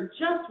 we're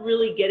just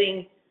really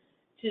getting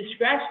to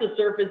scratch the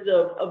surface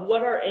of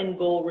what our end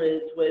goal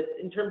is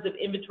in terms of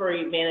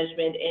inventory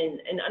management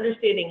and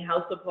understanding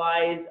how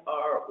supplies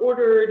are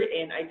ordered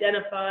and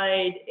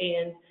identified,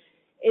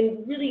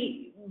 and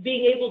really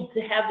being able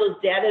to have those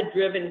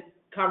data-driven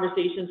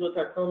conversations with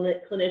our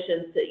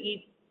clinicians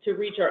to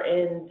reach our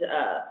end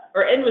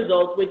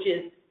results, which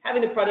is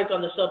having the product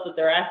on the shelf that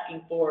they're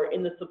asking for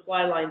in the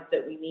supply lines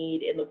that we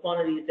need, in the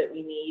quantities that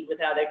we need,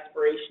 without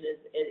expiration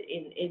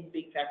in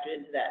being factored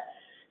into that.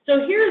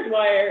 So here's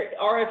why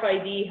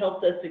RFID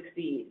helped us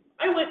succeed.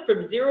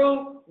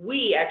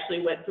 We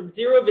actually went from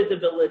zero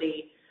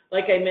visibility,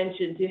 like I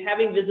mentioned, to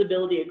having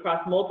visibility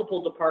across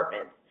multiple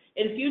departments.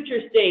 In future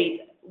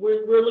state,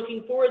 we're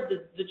looking forward to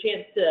the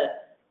chance to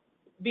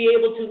be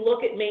able to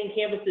look at main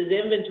campus's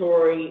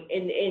inventory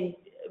and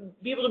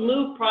be able to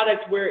move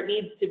product where it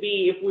needs to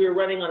be if we were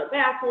running on a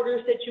back order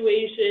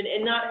situation,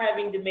 and not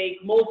having to make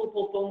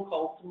multiple phone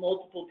calls to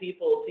multiple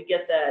people to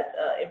get that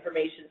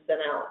information sent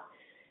out.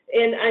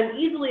 And I'm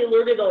easily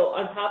alerted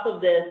on top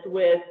of this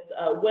with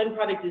when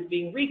product is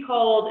being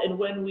recalled and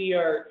when we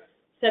are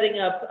setting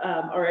up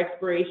our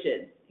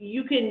expiration.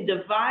 You can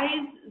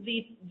devise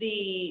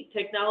the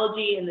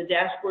technology and the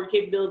dashboard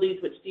capabilities,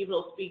 which Stephen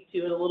will speak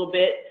to in a little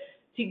bit,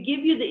 to give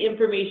you the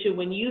information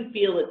when you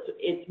feel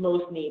it's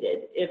most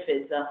needed. If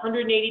it's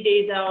 180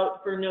 days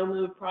out for no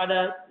move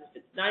products, if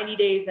it's 90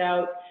 days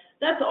out,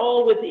 that's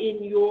all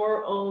within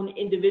your own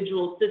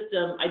individual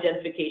system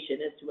identification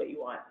as to what you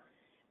want.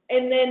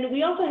 And then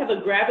we also have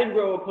a grab and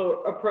go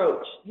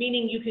approach,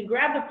 meaning you can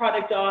grab the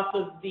product off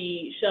of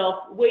the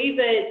shelf, wave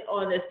it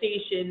on a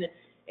station,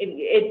 and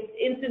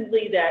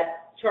instantly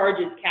that charge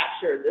is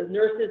captured. The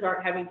nurses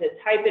aren't having to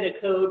type in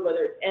a code,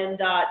 whether it's M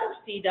dot or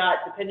C dot,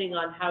 depending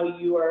on how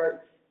you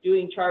are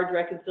doing charge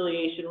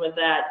reconciliation with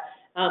that.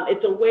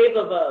 It's a wave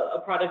of a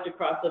product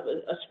across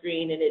a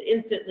screen, and it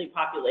instantly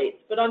populates.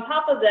 But on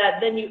top of that,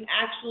 then you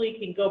actually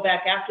can go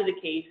back after the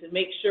case and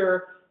make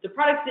sure the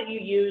products that you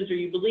use or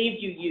you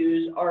believe you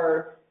use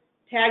are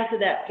tagged to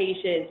that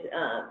patient.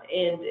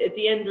 And at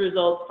the end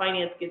result,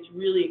 finance gets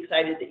really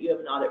excited that you have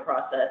an audit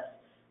process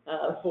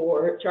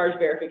for charge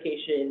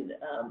verification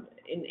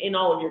in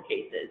all of your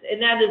cases.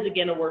 And that is,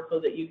 again, a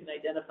workflow that you can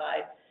identify.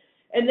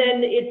 And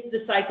then it's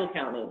the cycle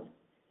counting.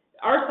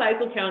 Our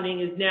cycle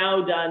counting is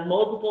now done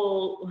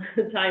multiple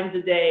times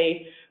a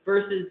day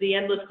versus the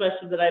endless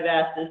question that I've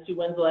asked as to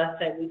when's the last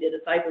time we did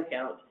a cycle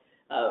count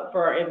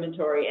for our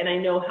inventory. And I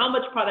know how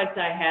much product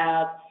I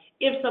have,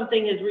 if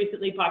something has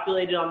recently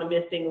populated on the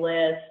missing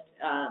list,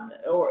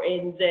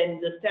 and then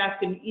the staff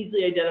can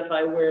easily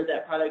identify where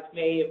that product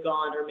may have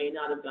gone or may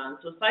not have gone.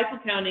 So cycle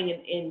counting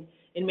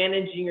in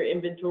managing your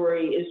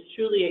inventory is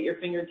truly at your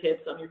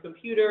fingertips on your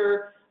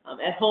computer,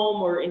 at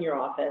home, or in your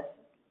office.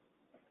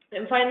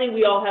 And finally,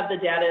 we all have the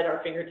data at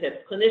our fingertips.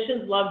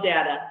 Clinicians love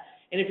data,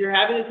 and if you're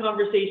having a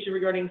conversation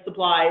regarding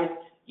supplies,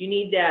 you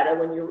need data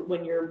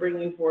when you're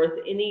bringing forth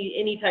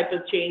any type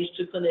of change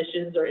to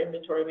clinicians or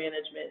inventory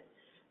management.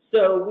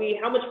 So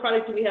how much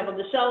product do we have on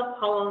the shelf?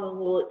 How long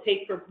will it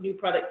take for new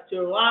products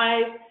to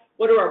arrive?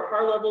 What do our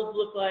par levels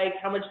look like?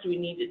 How much do we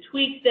need to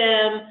tweak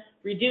them,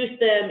 reduce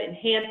them,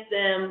 enhance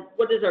them?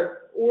 What is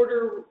our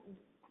order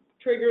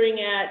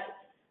triggering at?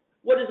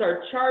 What is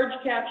our charge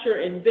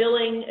capture and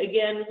billing?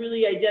 Again,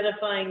 really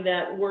identifying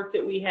that work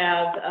that we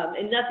have.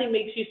 And nothing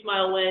makes you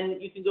smile when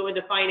you can go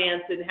into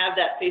finance and have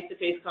that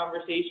face-to-face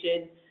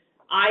conversation.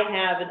 I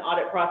have an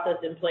audit process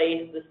in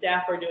place. The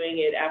staff are doing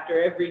it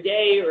after every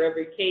day or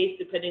every case,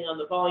 depending on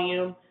the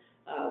volume.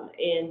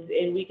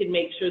 And we can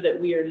make sure that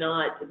we are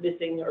not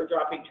missing or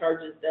dropping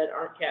charges that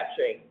aren't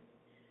capturing.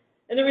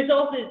 And the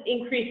result is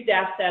increased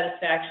staff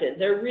satisfaction.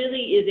 There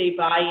really is a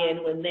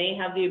buy-in when they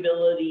have the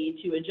ability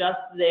to adjust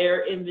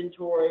their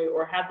inventory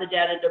or have the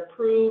data to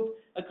prove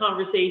a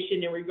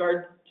conversation in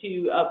regard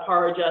to a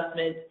par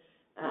adjustment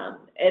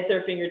at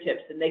their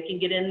fingertips. And they can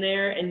get in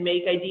there and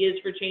make ideas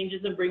for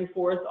changes and bring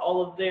forth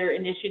all of their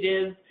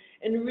initiatives,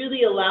 and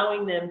really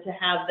allowing them to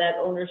have that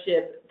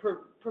ownership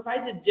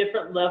provides a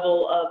different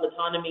level of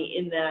autonomy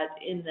in that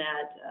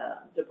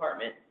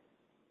department.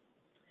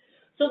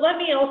 So let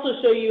me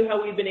also show you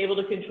how we've been able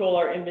to control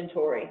our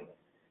inventory.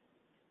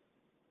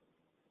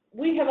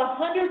 We have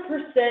 100%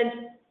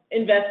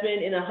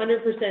 investment in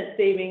 100%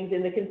 savings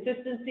in the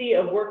consistency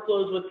of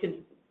workflows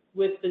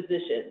with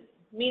physicians,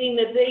 meaning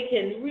that they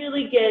can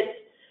really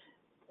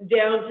get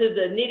down to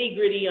the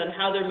nitty-gritty on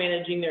how they're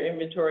managing their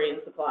inventory and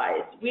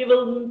supplies. We have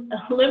an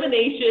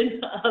elimination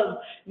of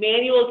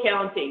manual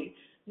counting.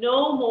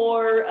 No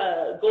more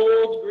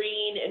gold,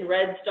 green, and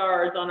red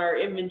stars on our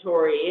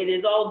inventory. It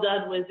is all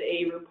done with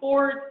a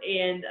report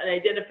and an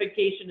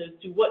identification as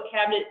to what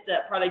cabinets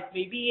that product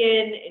may be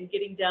in, and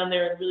getting down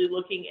there and really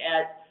looking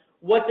at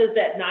what does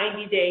that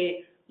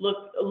 90-day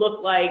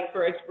look like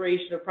for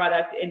expiration of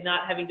product, and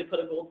not having to put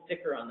a gold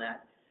sticker on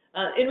that.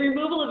 And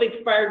removal of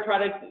expired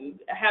products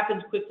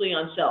happens quickly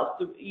on shelf.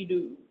 So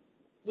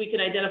we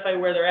can identify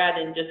where they're at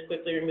and just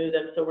quickly remove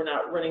them, so we're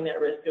not running that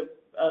risk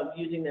of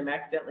using them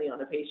accidentally on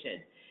a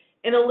patient.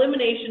 An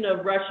elimination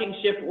of rushing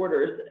ship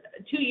orders.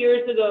 2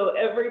 years ago,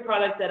 every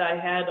product that I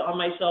had on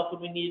my shelf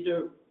when we needed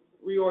to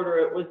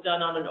reorder it was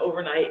done on an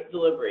overnight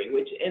delivery,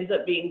 which ends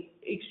up being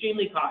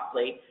extremely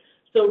costly.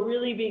 So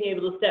really being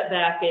able to step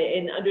back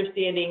and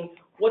understanding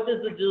what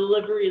does the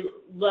delivery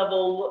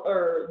level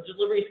or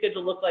delivery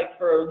schedule look like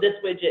for this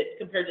widget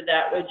compared to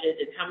that widget,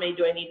 and how many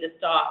do I need to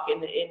stock,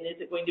 and is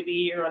it going to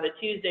be here on a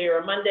Tuesday or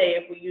a Monday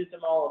if we use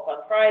them all up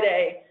on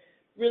Friday?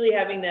 Really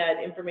having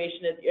that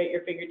information at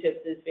your fingertips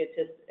is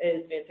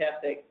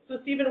fantastic. So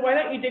Stephen, why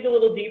don't you dig a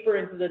little deeper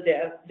into the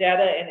data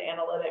and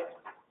analytics?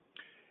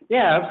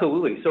 Yeah,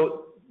 absolutely.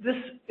 So this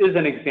is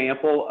an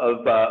example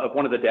of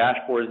one of the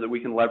dashboards that we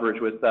can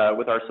leverage with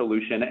our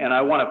solution. And I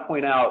want to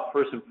point out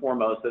first and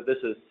foremost that this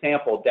is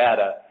sample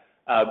data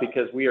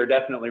because we are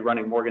definitely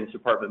running Morgan's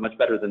department much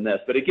better than this.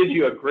 But it gives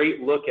you a great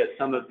look at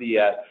some of the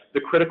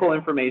critical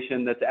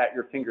information that's at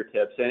your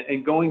fingertips.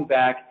 And going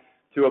back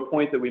to a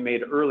point that we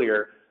made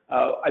earlier,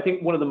 I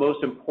think one of the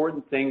most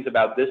important things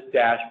about this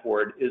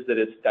dashboard is that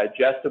it's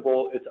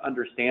digestible, it's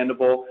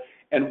understandable,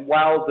 and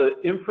while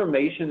the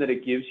information that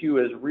it gives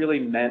you is really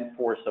meant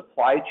for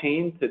supply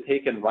chain to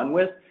take and run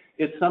with,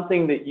 it's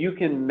something that you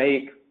can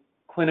make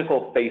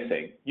clinical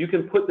facing. You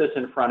can put this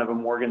in front of a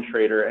Morgan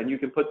trader, and you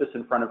can put this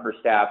in front of her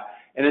staff,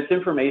 and it's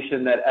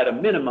information that at a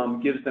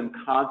minimum gives them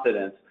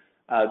confidence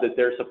that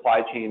their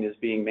supply chain is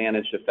being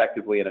managed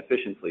effectively and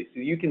efficiently. So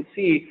you can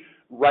see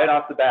right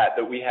off the bat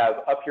that we have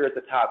up here at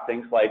the top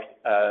things like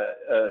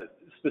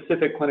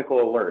specific clinical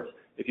alerts.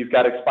 If you've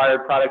got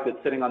expired product that's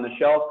sitting on the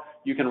shelf,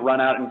 you can run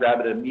out and grab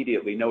it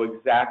immediately, know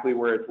exactly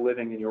where it's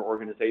living in your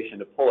organization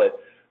to pull it.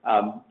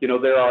 You know,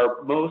 there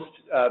are most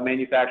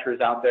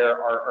manufacturers out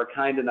there are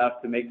kind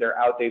enough to make their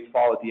outdates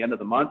fall at the end of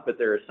the month, but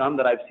there are some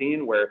that I've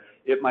seen where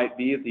it might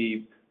be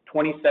the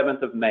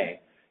 27th of May.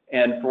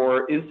 And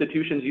for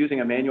institutions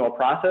using a manual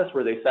process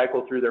where they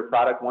cycle through their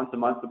product once a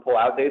month to pull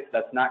out dates,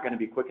 that's not going to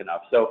be quick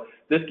enough. So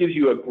this gives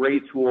you a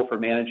great tool for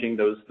managing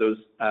those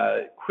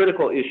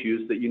critical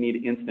issues that you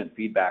need instant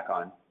feedback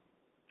on.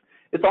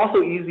 It's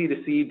also easy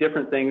to see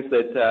different things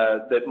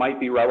that might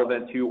be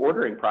relevant to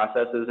ordering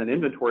processes and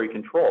inventory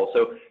control.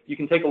 So you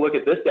can take a look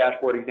at this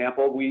dashboard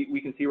example.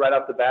 We can see right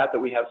off the bat that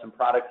we have some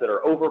products that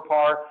are over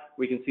par.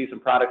 We can see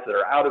some products that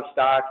are out of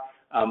stock.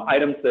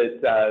 items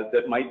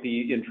that might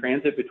be in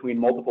transit between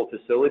multiple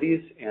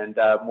facilities, and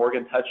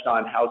Morgan touched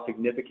on how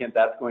significant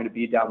that's going to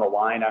be down the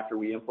line after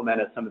we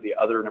implement at some of the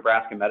other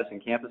Nebraska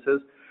Medicine campuses.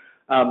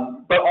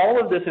 But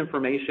all of this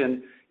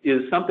information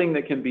is something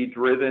that can be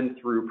driven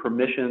through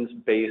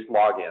permissions-based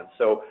logins.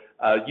 So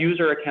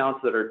user accounts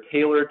that are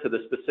tailored to the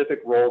specific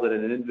role that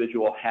an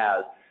individual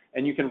has,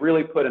 and you can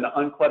really put an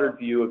uncluttered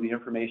view of the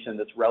information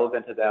that's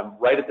relevant to them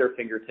right at their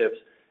fingertips,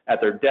 at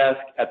their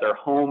desk, at their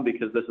home,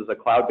 because this is a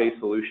cloud-based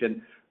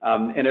solution,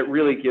 and it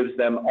really gives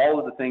them all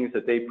of the things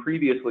that they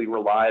previously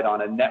relied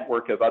on a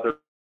network of other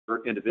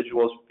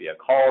individuals via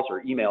calls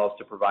or emails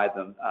to provide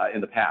them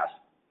in the past.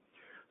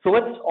 So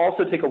let's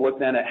also take a look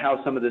then at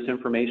how some of this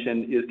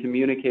information is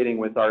communicating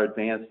with our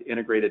advanced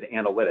integrated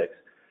analytics.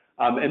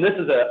 And this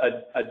is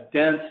a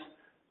dense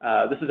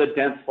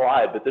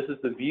slide, but this is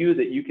the view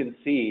that you can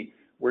see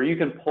where you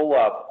can pull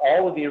up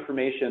all of the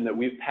information that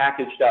we've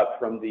packaged up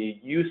from the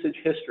usage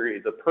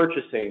history, the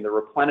purchasing, the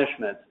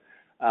replenishment,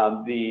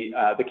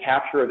 the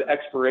capture of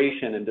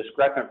expiration and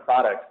discrepant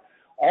products.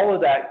 All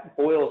of that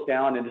boils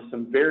down into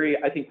some very,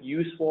 I think,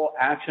 useful,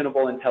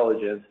 actionable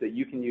intelligence that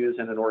you can use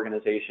in an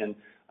organization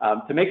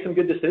to make some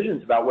good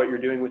decisions about what you're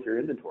doing with your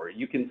inventory.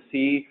 You can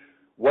see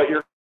what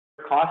your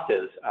cost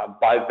is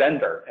by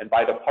vendor and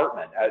by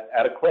department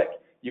at a click.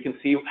 You can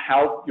see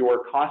how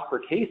your cost per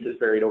case has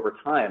varied over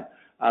time.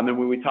 And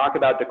when we talk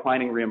about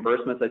declining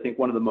reimbursements, I think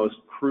one of the most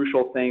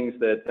crucial things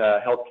that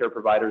healthcare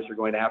providers are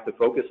going to have to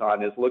focus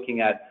on is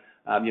looking at,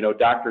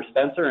 Dr.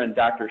 Spencer and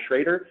Dr.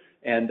 Schrader,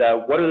 and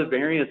what are the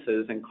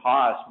variances in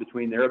cost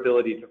between their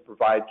ability to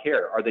provide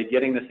care? Are they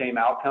getting the same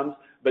outcomes,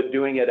 but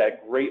doing it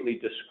at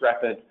greatly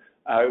discrepant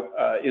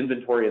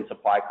inventory and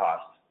supply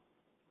costs?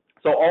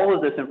 So all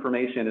of this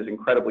information is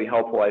incredibly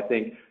helpful, I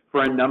think,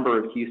 for a number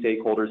of key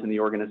stakeholders in the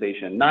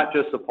organization, not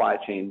just supply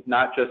chain,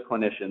 not just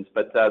clinicians,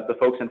 but the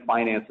folks in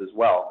finance as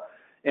well.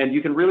 And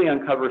you can really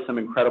uncover some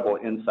incredible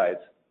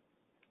insights.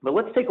 But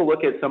let's take a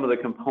look at some of the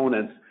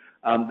components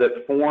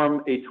that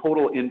form a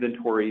total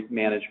inventory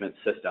management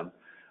system.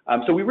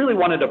 So we really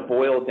wanted to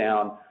boil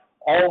down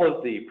all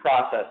of the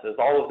processes,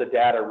 all of the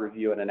data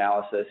review and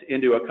analysis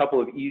into a couple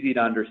of easy to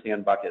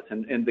understand buckets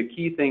and the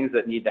key things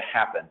that need to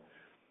happen.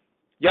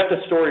 You have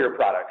to store your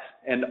products,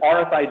 and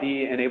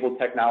RFID-enabled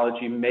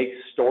technology makes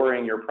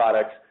storing your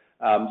products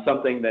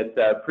something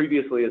that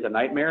previously is a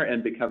nightmare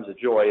and becomes a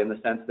joy in the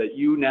sense that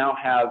you now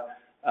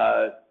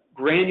have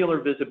granular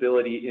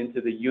visibility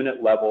into the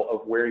unit level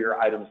of where your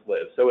items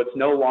live. So it's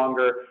no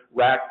longer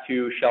rack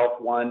 2, shelf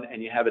 1,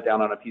 and you have it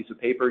down on a piece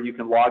of paper. You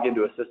can log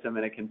into a system,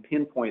 and it can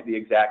pinpoint the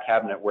exact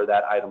cabinet where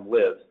that item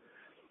lives.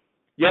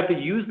 You have to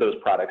use those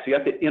products. You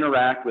have to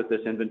interact with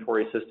this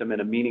inventory system in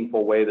a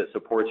meaningful way that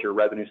supports your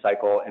revenue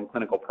cycle and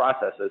clinical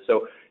processes.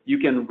 So you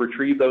can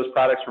retrieve those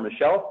products from a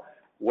shelf,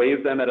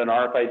 wave them at an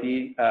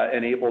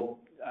RFID-enabled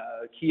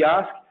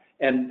kiosk,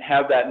 and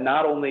have that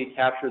not only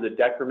capture the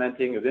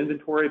decrementing of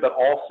inventory, but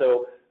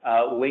also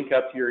link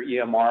up to your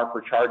EMR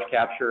for charge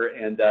capture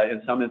and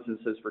in some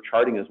instances for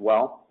charting as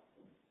well.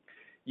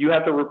 You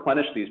have to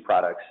replenish these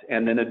products,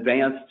 and an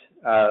advanced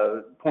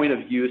point of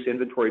use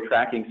inventory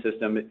tracking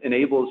system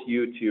enables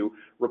you to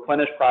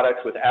replenish products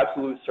with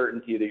absolute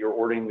certainty that you're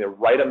ordering the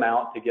right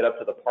amount to get up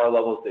to the par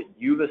levels that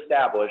you've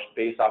established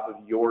based off of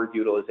your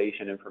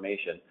utilization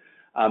information.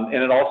 And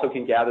it also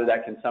can gather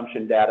that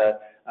consumption data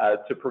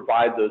to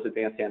provide those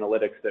advanced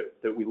analytics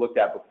that we looked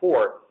at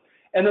before.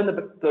 And then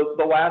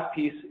the last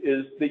piece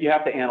is that you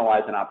have to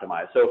analyze and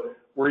optimize. So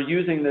we're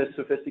using this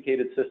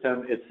sophisticated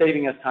system. It's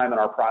saving us time in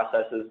our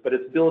processes, but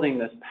it's building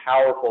this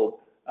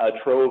powerful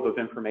trove of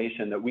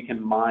information that we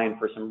can mine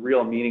for some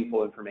real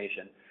meaningful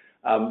information.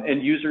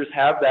 And users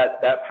have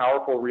that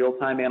powerful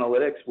real-time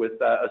analytics with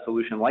a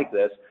solution like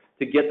this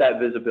to get that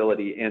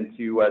visibility and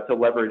to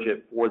leverage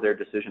it for their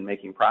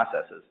decision-making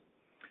processes.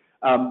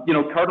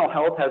 Cardinal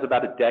Health has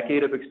about a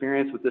decade of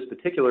experience with this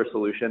particular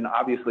solution,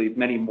 obviously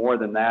many more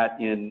than that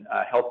in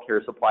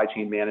healthcare supply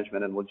chain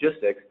management and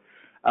logistics.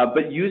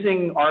 But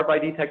using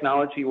RFID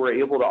technology, we're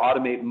able to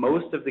automate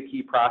most of the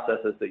key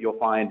processes that you'll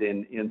find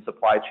in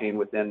supply chain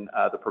within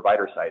the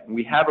provider site. And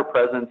we have a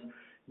presence,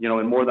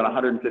 in more than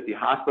 150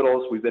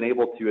 hospitals. We've been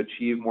able to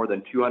achieve more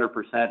than 200%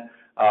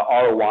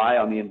 ROI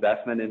on the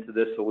investment into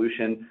this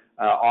solution,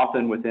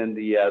 often within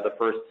the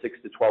first 6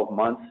 to 12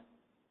 months.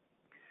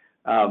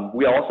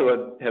 We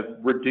also have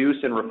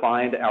reduced and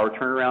refined our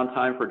turnaround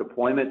time for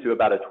deployment to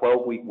about a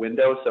 12-week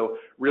window. So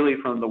really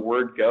from the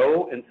word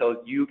go until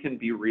you can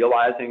be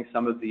realizing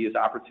some of these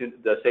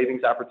the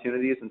savings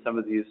opportunities and some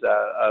of these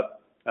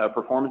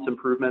performance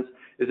improvements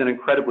is an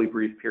incredibly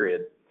brief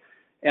period.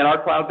 And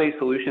our cloud-based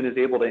solution is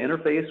able to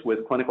interface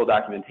with clinical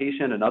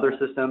documentation and other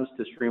systems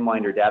to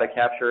streamline your data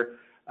capture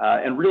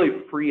and really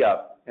free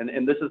up.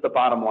 And this is the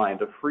bottom line,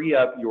 to free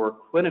up your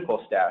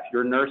clinical staff,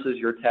 your nurses,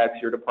 your techs,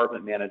 your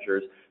department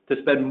managers, to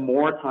spend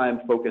more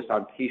time focused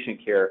on patient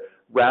care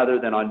rather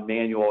than on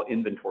manual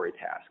inventory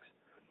tasks.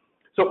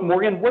 So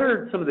Morgan, what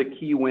are some of the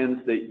key wins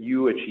that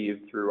you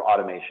achieved through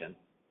automation?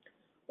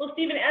 Well,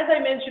 Stephen, as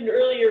I mentioned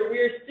earlier, we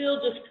are still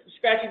just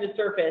scratching the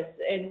surface,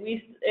 and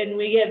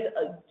we have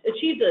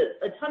achieved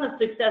a ton of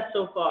success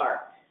so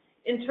far.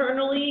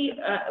 Internally,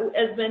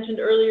 as mentioned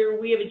earlier,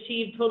 we have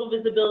achieved total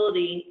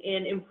visibility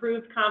and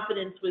improved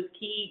confidence with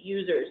key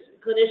users.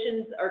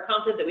 Clinicians are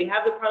confident that we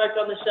have the product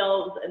on the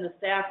shelves, and the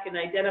staff can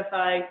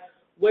identify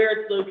where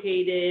it's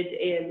located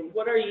and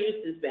what our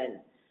use has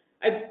been.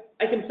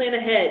 I can plan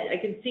ahead. I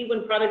can see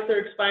when products are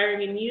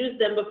expiring and use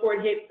them before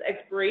it hits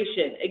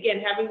expiration.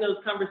 Again, having those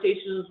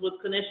conversations with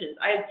clinicians.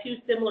 I have two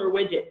similar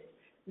widgets.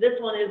 This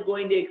one is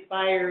going to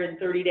expire in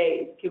 30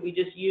 days. Can we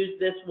just use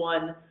this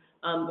one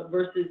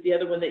versus the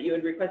other one that you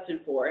had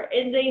requested for?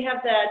 And they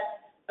have that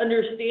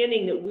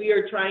understanding that we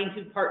are trying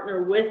to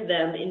partner with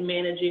them in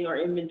managing our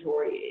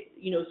inventory,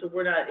 so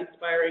we're not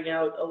expiring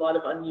out a lot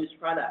of unused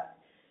products.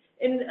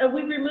 And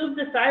we've removed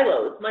the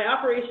silos. My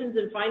operations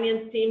and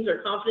finance teams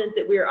are confident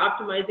that we are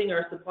optimizing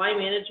our supply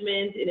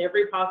management in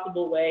every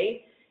possible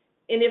way.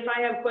 And if I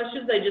have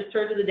questions, I just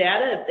turn to the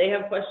data. If they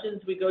have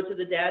questions, we go to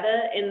the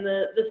data, and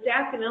the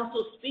staff can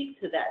also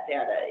speak to that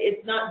data.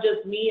 It's not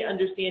just me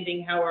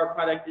understanding how our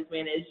product is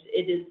managed.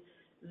 It is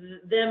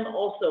them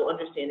also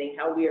understanding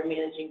how we are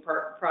managing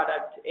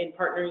product and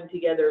partnering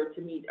together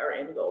to meet our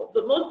end goal.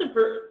 But most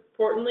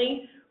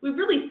importantly, we've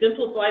really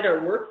simplified our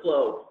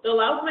workflow. It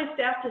allows my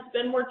staff to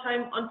spend more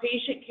time on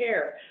patient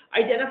care,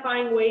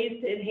 identifying ways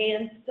to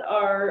enhance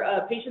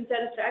our patient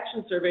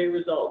satisfaction survey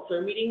results,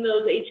 or meeting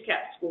those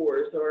HCAP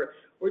scores, or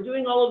we're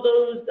doing all of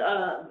those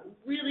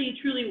really,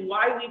 truly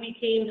why we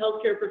became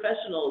healthcare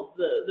professionals,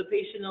 the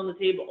patient on the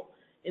table,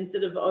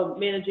 instead of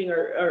managing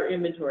our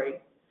inventory.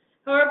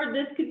 However,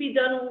 this could be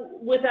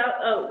done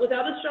without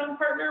a strong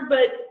partner,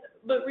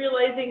 but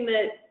realizing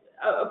that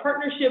a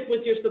partnership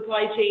with your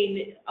supply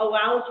chain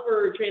allows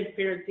for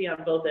transparency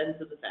on both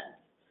ends of the fence.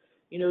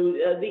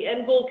 The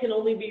end goal can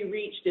only be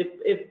reached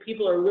if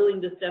people are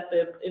willing to step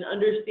up and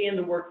understand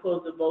the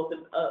workflows of both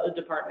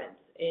departments.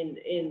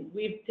 And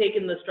we've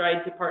taken the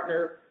stride to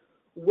partner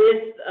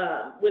with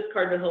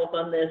Cardinal Health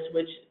on this,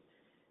 which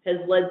has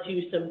led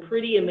to some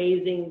pretty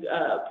amazing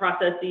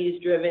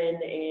processes driven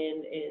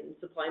and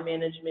supply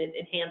management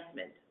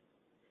enhancement.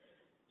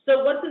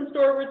 So what's in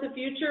store with the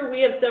future? We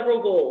have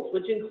several goals,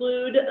 which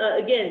include,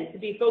 again, to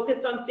be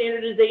focused on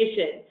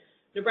standardization.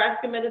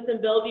 Nebraska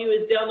Medicine Bellevue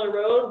is down the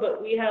road,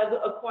 but we have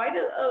quite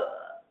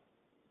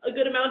a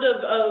good amount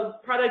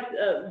of product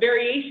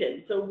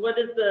variation. So what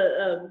does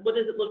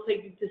it look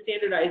like to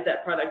standardize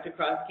that product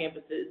across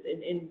campuses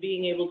and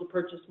being able to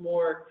purchase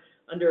more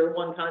under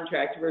one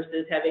contract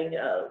versus having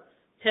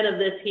 10 of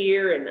this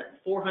here and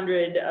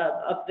 400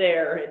 up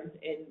there,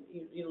 and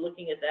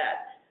looking at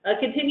that.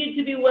 Continued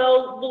to be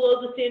well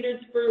below the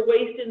standards for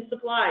waste and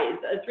supplies.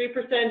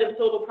 3% of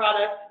total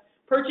products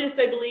purchased,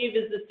 I believe,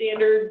 is the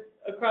standard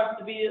across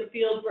the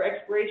field for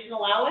expiration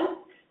allowance,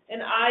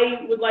 and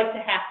I would like to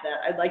half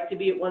that. I'd like to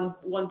be at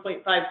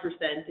 1.5%,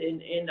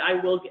 and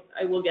I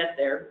will get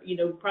there.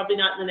 Probably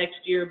not in the next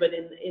year, but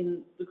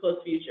in the close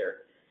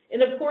future.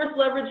 And of course,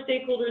 leverage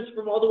stakeholders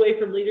from all the way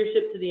from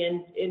leadership to the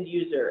end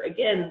user.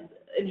 Again,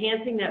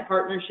 enhancing that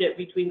partnership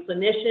between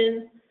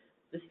clinicians,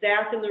 the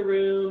staff in the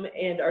room,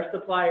 and our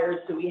suppliers,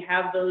 so we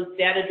have those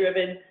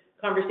data-driven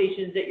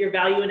conversations at your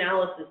value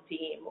analysis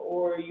team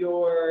or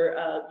your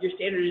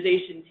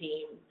standardization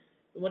team.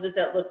 And what does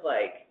that look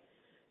like?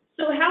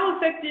 So how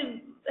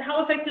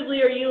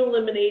effectively are you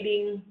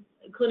eliminating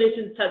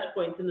clinicians' touch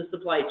points in the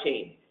supply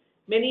chain?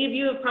 Many of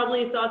you have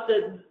probably thought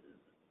that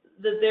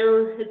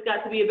there has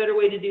got to be a better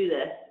way to do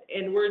this,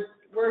 and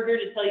we're here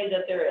to tell you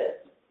that there is.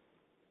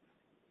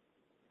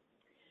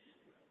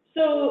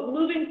 So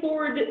moving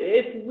forward,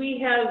 if we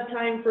have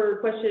time for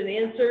question and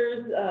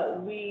answers,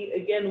 we,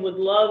 again, would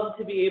love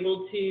to be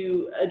able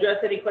to address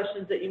any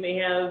questions that you may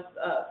have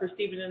for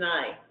Stephen and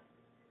I.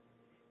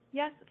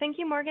 Yes, thank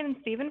you, Morgan and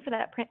Stephen, for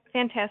that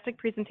fantastic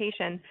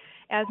presentation.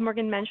 As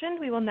Morgan mentioned,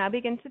 we will now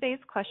begin today's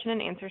question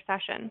and answer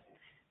session.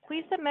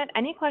 Please submit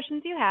any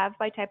questions you have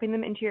by typing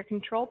them into your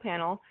control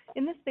panel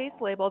in the space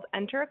labeled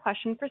Enter a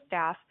Question for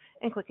Staff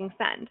and clicking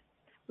Send.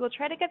 We will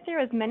try to get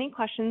through as many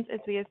questions as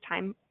we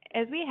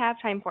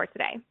have time for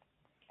today.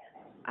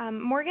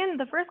 Morgan,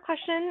 the first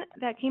question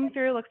that came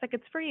through looks like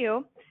it's for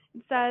you.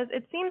 It says,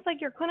 it seems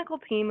like your clinical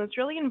team was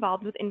really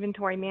involved with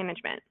inventory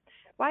management.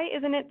 Why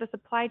isn't it the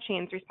supply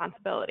chain's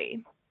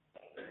responsibility?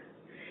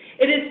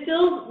 It is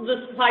still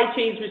the supply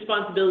chain's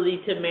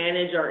responsibility to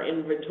manage our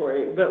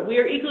inventory, but we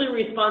are equally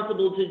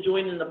responsible to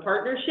join in the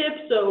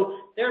partnership. So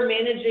they're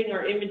managing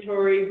our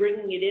inventory,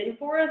 bringing it in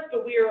for us,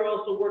 but we are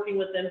also working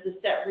with them to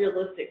set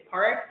realistic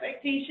par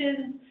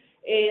expectations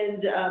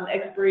and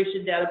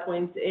expiration data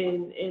points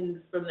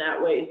in from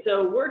that way.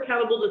 So we're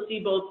accountable to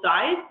see both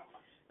sides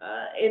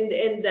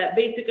and that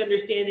basic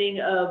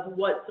understanding of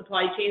what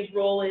supply chain's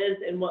role is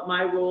and what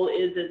my role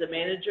is as a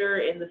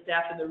manager and the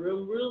staff in the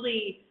room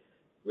really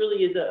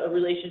is a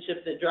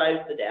relationship that drives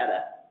the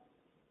data.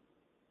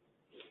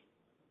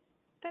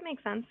 That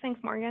makes sense. Thanks,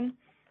 Morgan.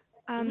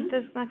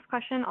 This next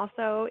question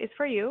also is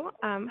for you.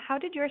 How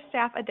did your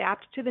staff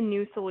adapt to the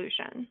new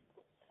solution?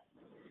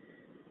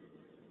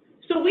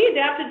 So we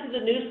adapted to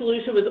the new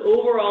solution with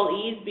overall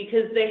ease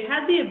because they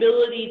had the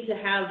ability to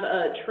have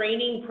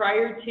training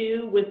prior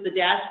to with the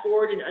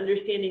dashboard and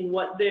understanding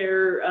what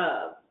their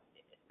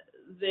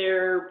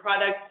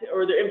product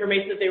or their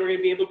information that they were going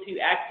to be able to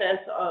access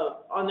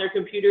on their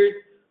computers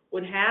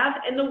would have.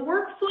 And the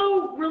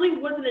workflow really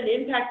wasn't an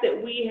impact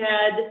that we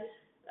had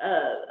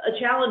a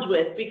challenge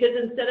with, because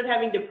instead of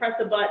having to press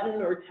a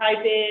button or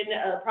type in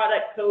a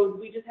product code,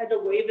 we just had to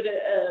wave it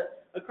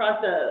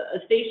across a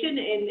station,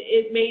 and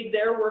it made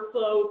their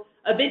workflow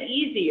a bit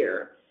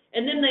easier.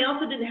 And then they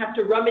also didn't have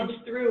to rummage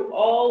through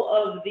all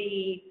of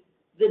the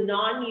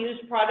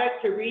non-used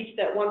products to reach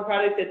that one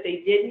product that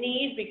they did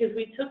need, because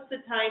we took the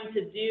time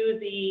to do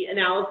the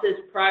analysis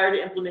prior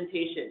to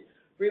implementation,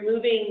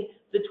 removing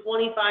the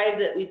 25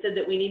 that we said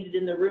that we needed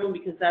in the room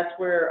because that's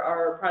where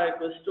our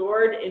product was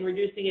stored, and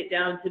reducing it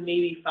down to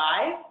maybe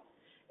 5.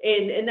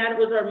 And that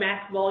was our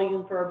max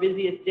volume for our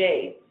busiest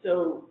day.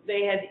 So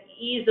they had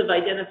ease of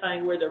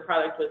identifying where their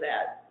product was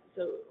at.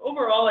 So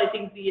overall, I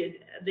think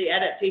the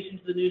adaptation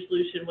to the new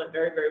solution went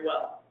very, very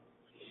well.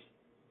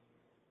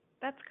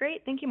 That's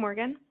great. Thank you,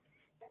 Morgan.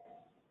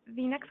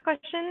 The next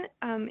question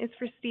is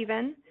for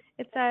Stephen.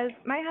 It says,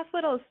 my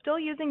hospital is still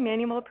using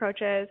manual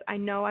approaches. I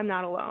know I'm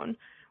not alone.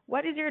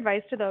 What is your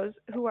advice to those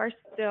who are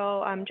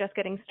still just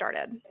getting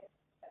started?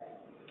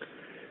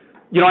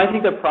 You know, I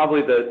think that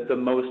probably the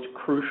most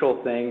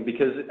crucial thing,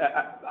 because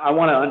I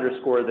want to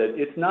underscore that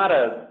it's not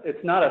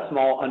a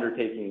small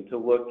undertaking to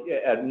look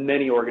at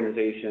many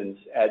organizations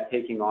at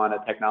taking on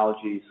a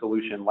technology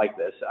solution like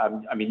this.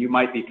 I mean, you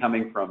might be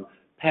coming from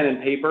pen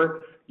and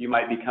paper, you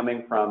might be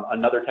coming from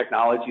another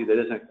technology that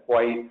isn't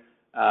quite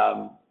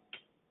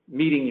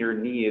meeting your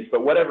needs,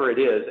 but whatever it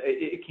is,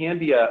 it can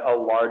be a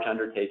large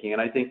undertaking.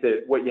 And I think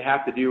that what you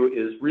have to do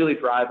is really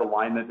drive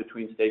alignment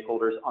between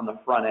stakeholders on the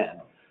front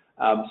end.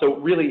 So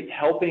really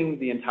helping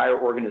the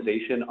entire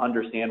organization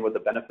understand what the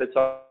benefits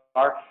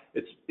are.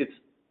 It's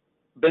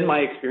been my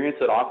experience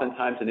that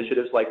oftentimes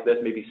initiatives like this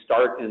maybe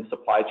start in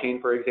supply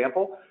chain, for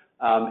example,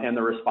 and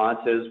the response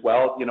is,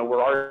 well, you know,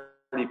 we're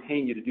already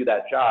paying you to do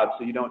that job,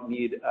 so you don't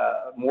need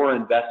more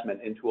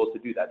investment in tools to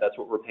do that. That's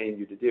what we're paying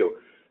you to do.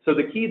 So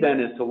the key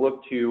then is to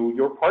look to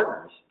your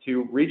partners,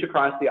 to reach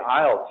across the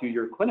aisle to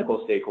your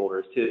clinical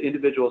stakeholders, to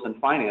individuals in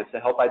finance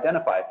to help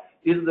identify,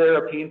 is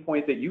there a pain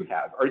point that you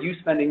have? Are you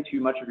spending too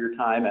much of your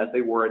time, as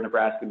they were at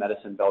Nebraska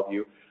Medicine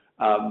Bellevue,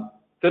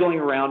 fiddling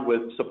around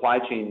with supply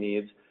chain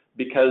needs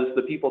because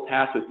the people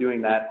tasked with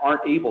doing that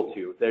aren't able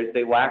to?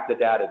 They lack the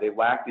data, they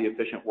lack the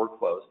efficient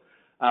workflows.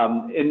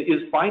 And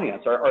is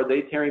finance, are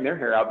they tearing their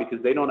hair out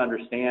because they don't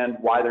understand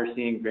why they're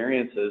seeing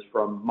variances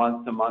from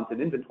month to month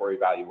in inventory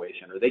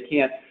valuation, or they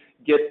can't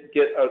get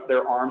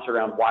their arms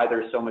around why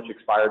there's so much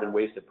expired and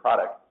wasted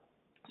product?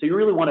 So you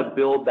really want to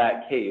build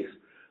that case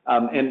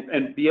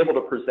and be able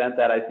to present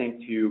that, I think,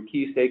 to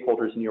key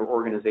stakeholders in your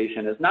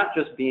organization as not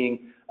just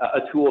being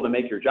a tool to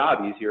make your job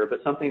easier, but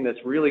something that's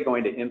really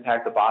going to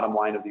impact the bottom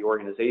line of the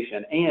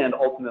organization and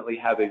ultimately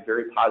have a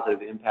very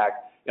positive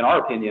impact, in our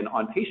opinion,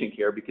 on patient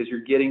care, because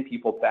you're getting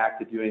people back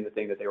to doing the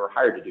thing that they were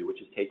hired to do,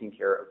 which is taking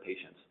care of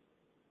patients.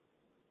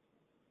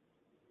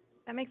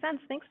 That makes sense.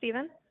 Thanks,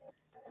 Stephen.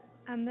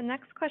 The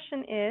next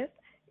question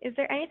is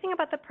there anything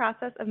about the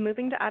process of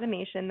moving to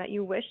automation that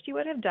you wished you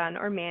would have done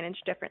or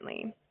managed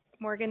differently?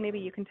 Morgan, maybe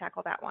you can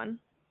tackle that one.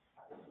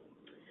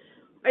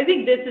 I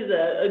think this is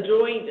a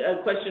joint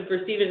question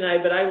for Stephen and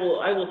I, but I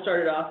will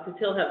start it off because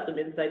he'll have some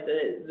insight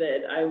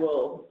that I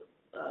will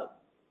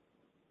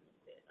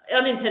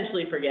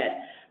unintentionally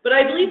forget. But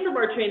I believe from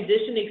our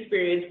transition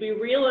experience, we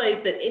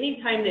realized that any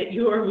time that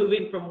you are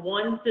moving from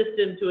one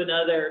system to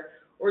another,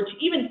 or to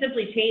even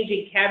simply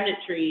changing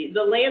cabinetry,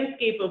 the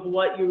landscape of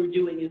what you were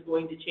doing is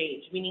going to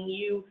change. Meaning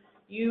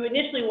you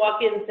initially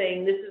walk in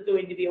saying this is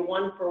going to be a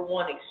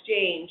one-for-one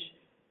exchange,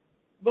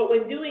 but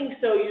when doing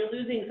so, you're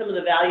losing some of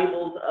the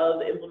valuables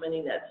of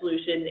implementing that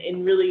solution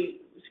and really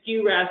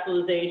SKU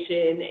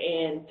rationalization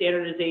and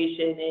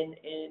standardization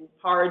and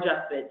PAR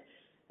adjustment.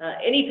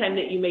 Anytime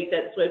that you make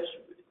that switch,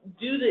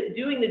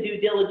 doing the due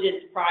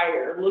diligence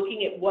prior,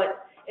 looking at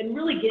what, and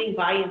really getting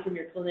buy-in from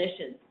your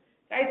clinicians.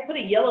 Guys, put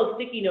a yellow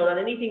sticky note on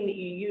anything that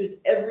you use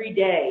every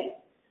day,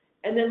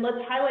 and then let's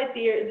highlight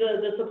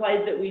the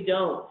supplies that we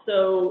don't.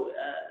 So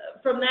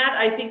from that,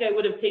 I think I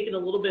would have taken a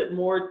little bit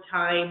more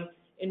time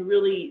in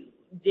really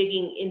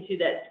digging into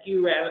that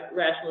SKU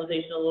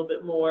rationalization a little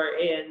bit more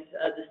and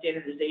the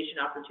standardization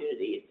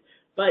opportunities.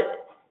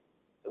 But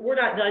we're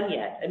not done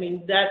yet. I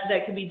mean,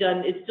 that can be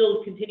done. It's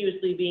still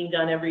continuously being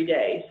done every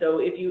day. So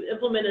if you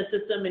implement a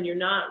system and you're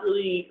not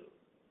really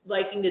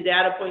liking the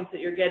data points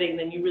that you're getting,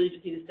 then you really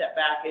just need to step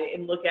back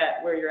and look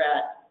at where you're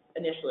at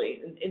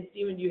initially. And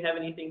Stephen, do you have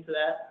anything to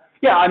that?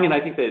 Yeah, I mean, I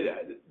think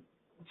that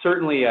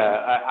certainly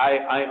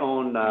I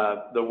own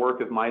the work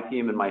of my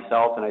team and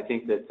myself, and I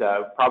think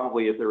that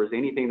probably if there was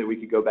anything that we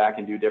could go back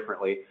and do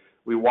differently,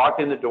 we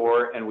walked in the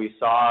door and we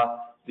saw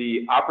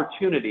the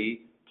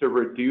opportunity to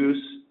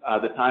reduce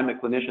the time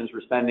that clinicians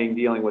were spending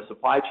dealing with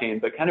supply chain,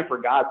 but kind of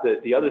forgot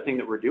that the other thing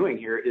that we're doing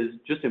here is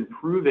just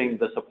improving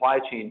the supply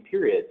chain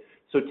period.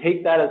 So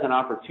take that as an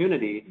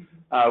opportunity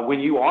when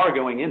you are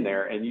going in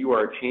there and you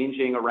are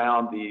changing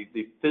around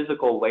the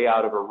physical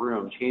layout of a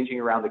room, changing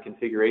around the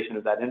configuration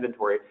of that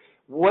inventory.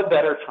 What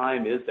better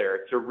time is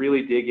there to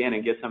really dig in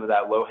and get some of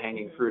that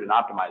low-hanging fruit and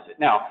optimize it?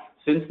 Now,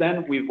 since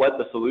then, we've let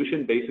the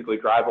solution basically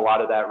drive a lot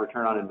of that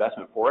return on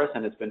investment for us,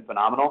 and it's been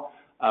phenomenal.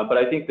 But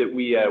I think that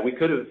we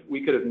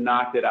could have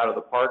knocked it out of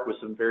the park with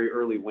some very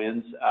early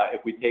wins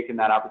if we'd taken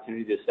that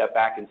opportunity to step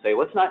back and say,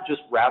 let's not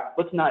just wrap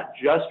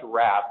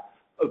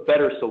a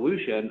better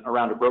solution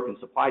around a broken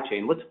supply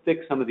chain. Let's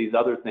fix some of these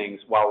other things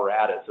while we're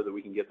at it so that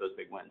we can get those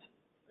big wins.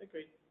 I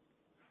agree.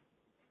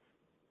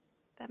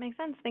 That makes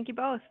sense. Thank you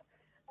both.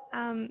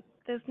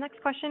 This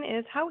next question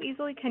is, how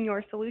easily can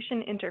your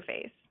solution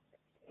interface?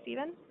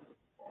 Stephen?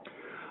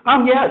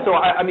 Yeah, so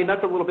I mean,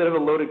 that's a little bit of a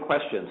loaded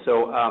question.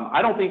 So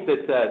I don't think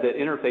that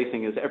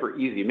interfacing is ever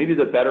easy. Maybe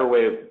the better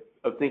way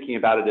of thinking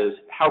about it is,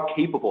 how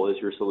capable is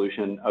your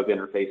solution of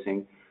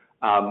interfacing?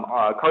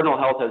 Cardinal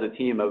Health has a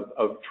team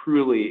of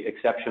truly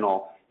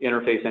exceptional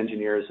interface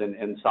engineers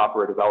and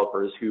software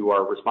developers who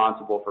are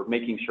responsible for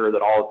making sure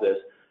that all of this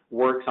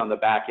works on the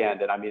back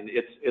end. And I mean,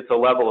 it's a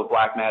level of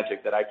black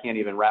magic that I can't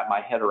even wrap my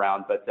head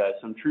around, but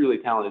some truly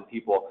talented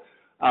people.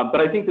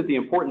 But I think that the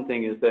important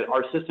thing is that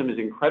our system is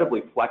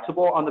incredibly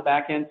flexible on the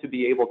back end to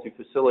be able to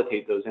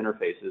facilitate those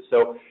interfaces.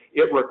 So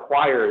it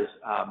requires,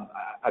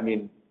 I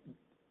mean,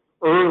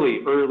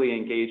 early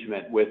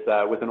engagement with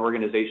an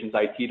organization's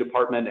IT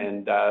department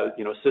and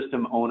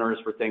system owners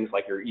for things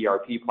like your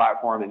ERP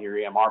platform and your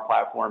EMR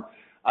platform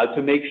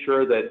to make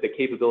sure that the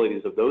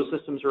capabilities of those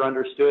systems are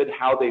understood,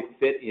 how they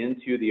fit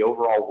into the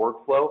overall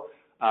workflow,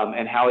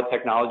 and how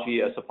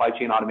a supply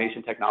chain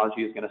automation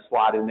technology is going to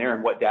slot in there,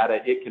 and what data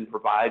it can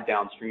provide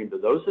downstream to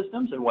those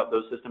systems, and what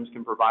those systems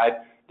can provide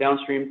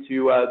downstream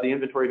to the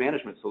inventory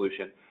management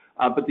solution.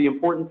 But the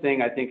important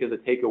thing, I think, as a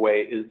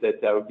takeaway is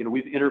that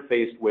we've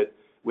interfaced with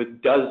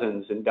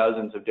dozens and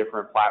dozens of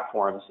different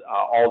platforms,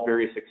 all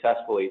very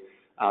successfully.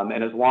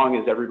 And as long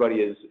as everybody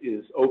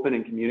is open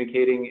and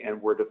communicating,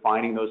 and we're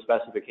defining those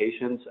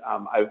specifications,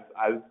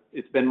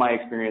 it's been my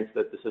experience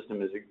that the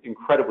system is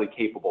incredibly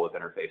capable of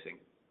interfacing.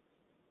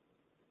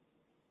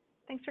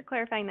 Thanks for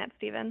clarifying that,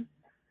 Stephen.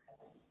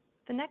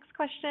 The next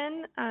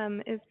question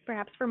is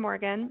perhaps for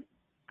Morgan.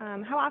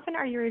 How often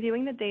are you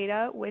reviewing the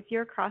data with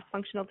your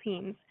cross-functional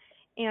teams,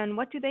 and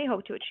what do they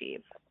hope to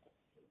achieve?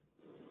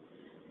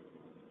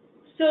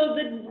 So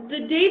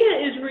the data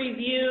is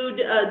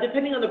reviewed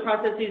depending on the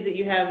processes that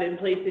you have in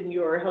place in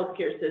your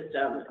healthcare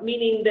system,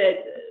 meaning that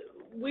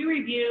we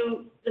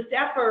review, the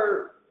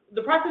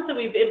process that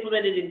we've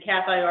implemented in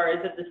CAF-IR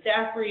is that the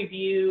staff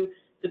review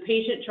the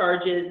patient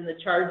charges and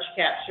the charge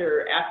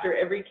capture after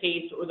every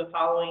case or the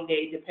following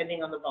day,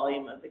 depending on the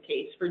volume of the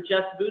case, for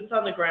just boots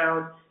on the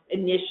ground,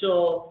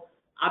 initial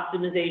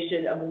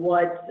optimization of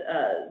what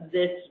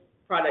this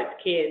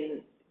product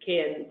can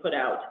put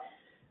out.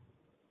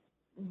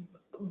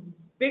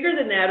 Bigger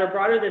than that, or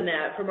broader than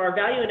that, from our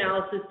value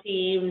analysis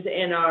teams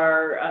and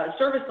our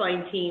service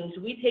line teams,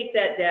 we take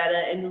that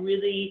data and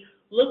really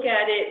look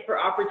at it for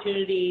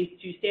opportunities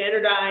to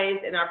standardize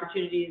and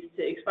opportunities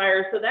to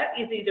expire. So that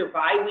is either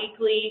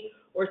bi-weekly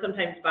or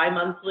sometimes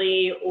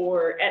bi-monthly,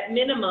 or at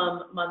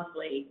minimum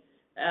monthly,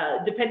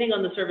 depending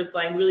on the service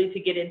line, really to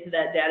get into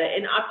that data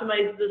and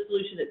optimize the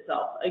solution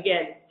itself.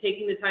 Again,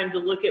 taking the time to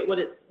look at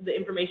the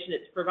information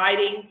it's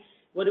providing,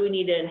 what do we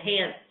need to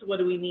enhance, what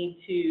do we need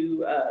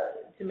to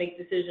make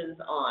decisions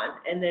on,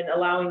 and then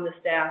allowing the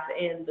staff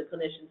and the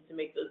clinicians to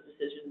make those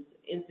decisions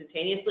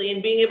instantaneously,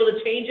 and being able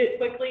to change it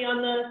quickly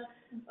on the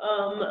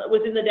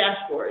within the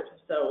dashboard.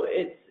 So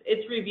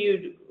it's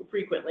reviewed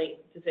frequently,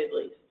 to say the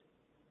least.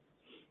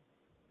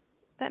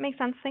 That makes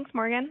sense. Thanks,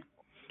 Morgan.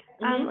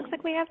 Looks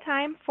like we have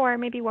time for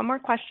maybe one more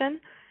question.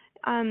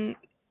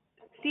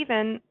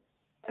 Stephen,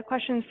 the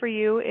question for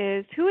you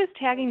is, who is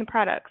tagging the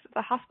products,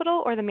 the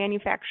hospital or the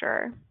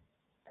manufacturer?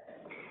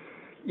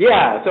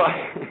 Yeah, so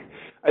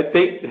I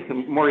think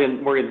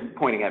Morgan's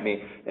pointing at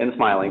me and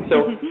smiling.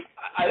 So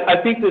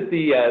I think that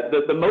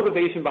the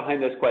motivation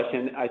behind this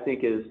question, I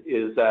think, is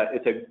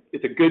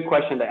it's a good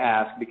question to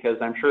ask, because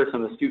I'm sure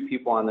some astute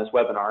people on this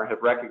webinar have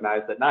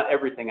recognized that not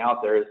everything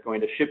out there is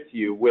going to ship to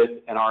you with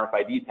an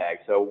RFID tag.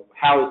 So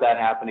how is that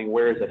happening?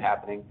 Where is it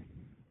happening?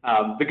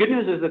 The good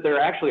news is that there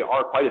actually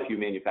are quite a few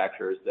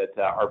manufacturers that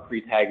are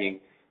pre-tagging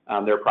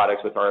their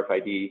products with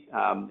RFID,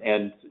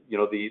 and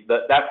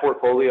that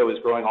portfolio is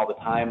growing all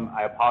the time.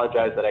 I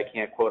apologize that I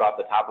can't quote off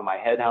the top of my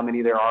head how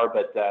many there are,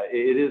 but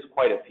it is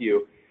quite a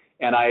few.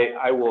 And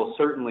I will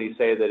certainly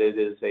say that it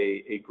is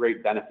a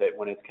great benefit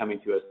when it's coming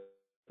to us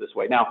this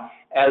way. Now,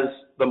 as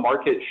the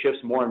market shifts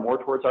more and more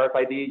towards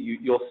RFID,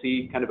 you'll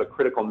see kind of a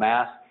critical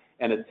mass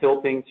and a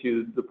tilting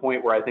to the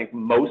point where I think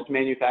most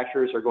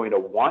manufacturers are going to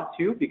want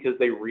to, because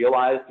they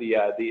realize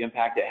the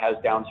impact it has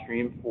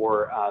downstream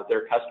for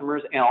their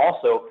customers, and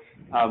also,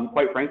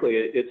 quite frankly,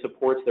 it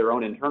supports their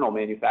own internal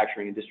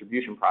manufacturing and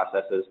distribution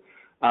processes.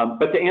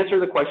 But to answer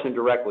the question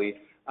directly,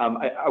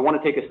 I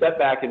want to take a step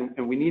back,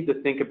 and we need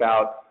to think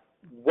about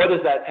what is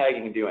that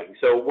tagging doing?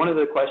 So one of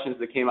the questions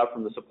that came up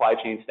from the supply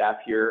chain staff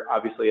here,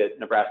 obviously at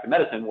Nebraska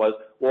Medicine, was,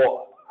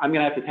 well, I'm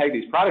going to have to tag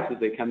these products as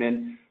they come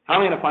in. How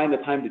am I going to find the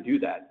time to do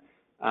that?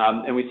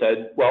 And we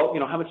said, well,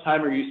 how much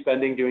time are you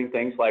spending doing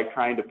things like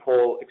trying to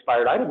pull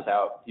expired items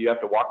out? Do you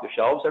have to walk the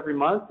shelves every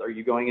month? Are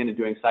you going in and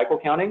doing cycle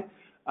counting?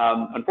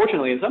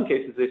 Unfortunately, in some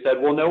cases, they said,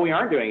 well, no, we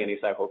aren't doing any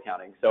cycle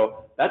counting.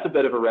 So that's a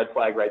bit of a red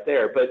flag right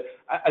there. But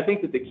I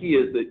think that the key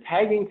is that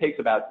tagging takes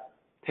about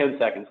 10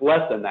 seconds,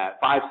 less than that,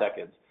 5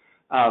 seconds.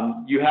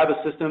 You have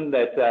a system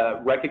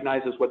that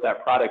recognizes what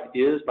that product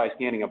is by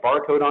scanning a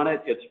barcode on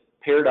it. It's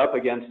paired up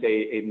against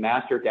a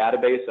master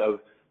database of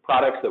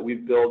products that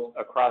we've built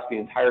across the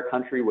entire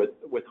country with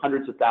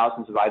hundreds of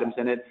thousands of items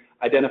in it,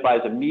 identifies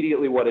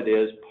immediately what it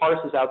is,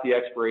 parses out the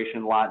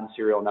expiration, lot, and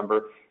serial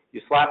number.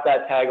 You slap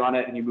that tag on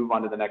it, and you move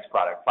on to the next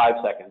product. 5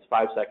 seconds,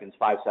 5 seconds,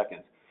 5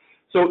 seconds.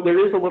 So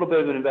there is a little bit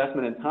of an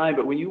investment in time,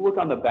 but when you look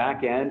on the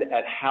back end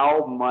at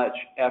how much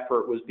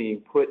effort was being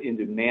put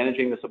into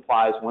managing the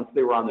supplies once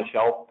they were on the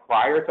shelf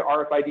prior to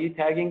RFID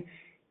tagging,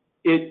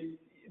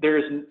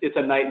 it's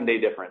a night and day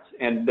difference.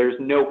 And there's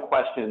no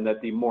question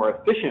that the more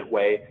efficient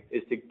way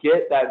is to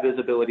get that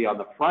visibility on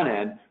the front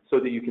end so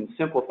that you can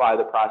simplify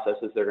the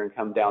processes that are going to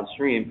come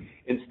downstream,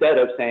 instead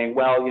of saying,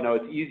 well,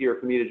 it's easier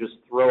for me to just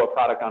throw a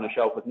product on a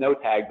shelf with no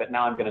tag, but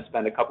now I'm going to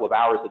spend a couple of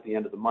hours at the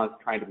end of the month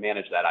trying to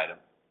manage that item.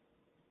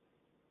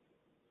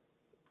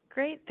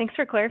 Great. Thanks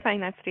for clarifying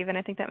that, Stephen.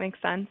 I think that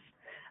makes sense.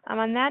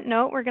 On that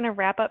note, we're going to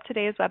wrap up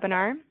today's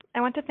webinar.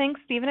 I want to thank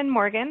Stephen and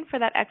Morgan for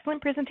that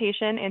excellent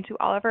presentation, and to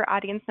all of our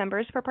audience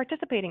members for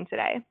participating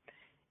today.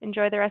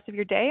 Enjoy the rest of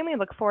your day, and we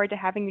look forward to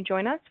having you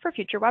join us for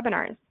future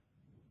webinars.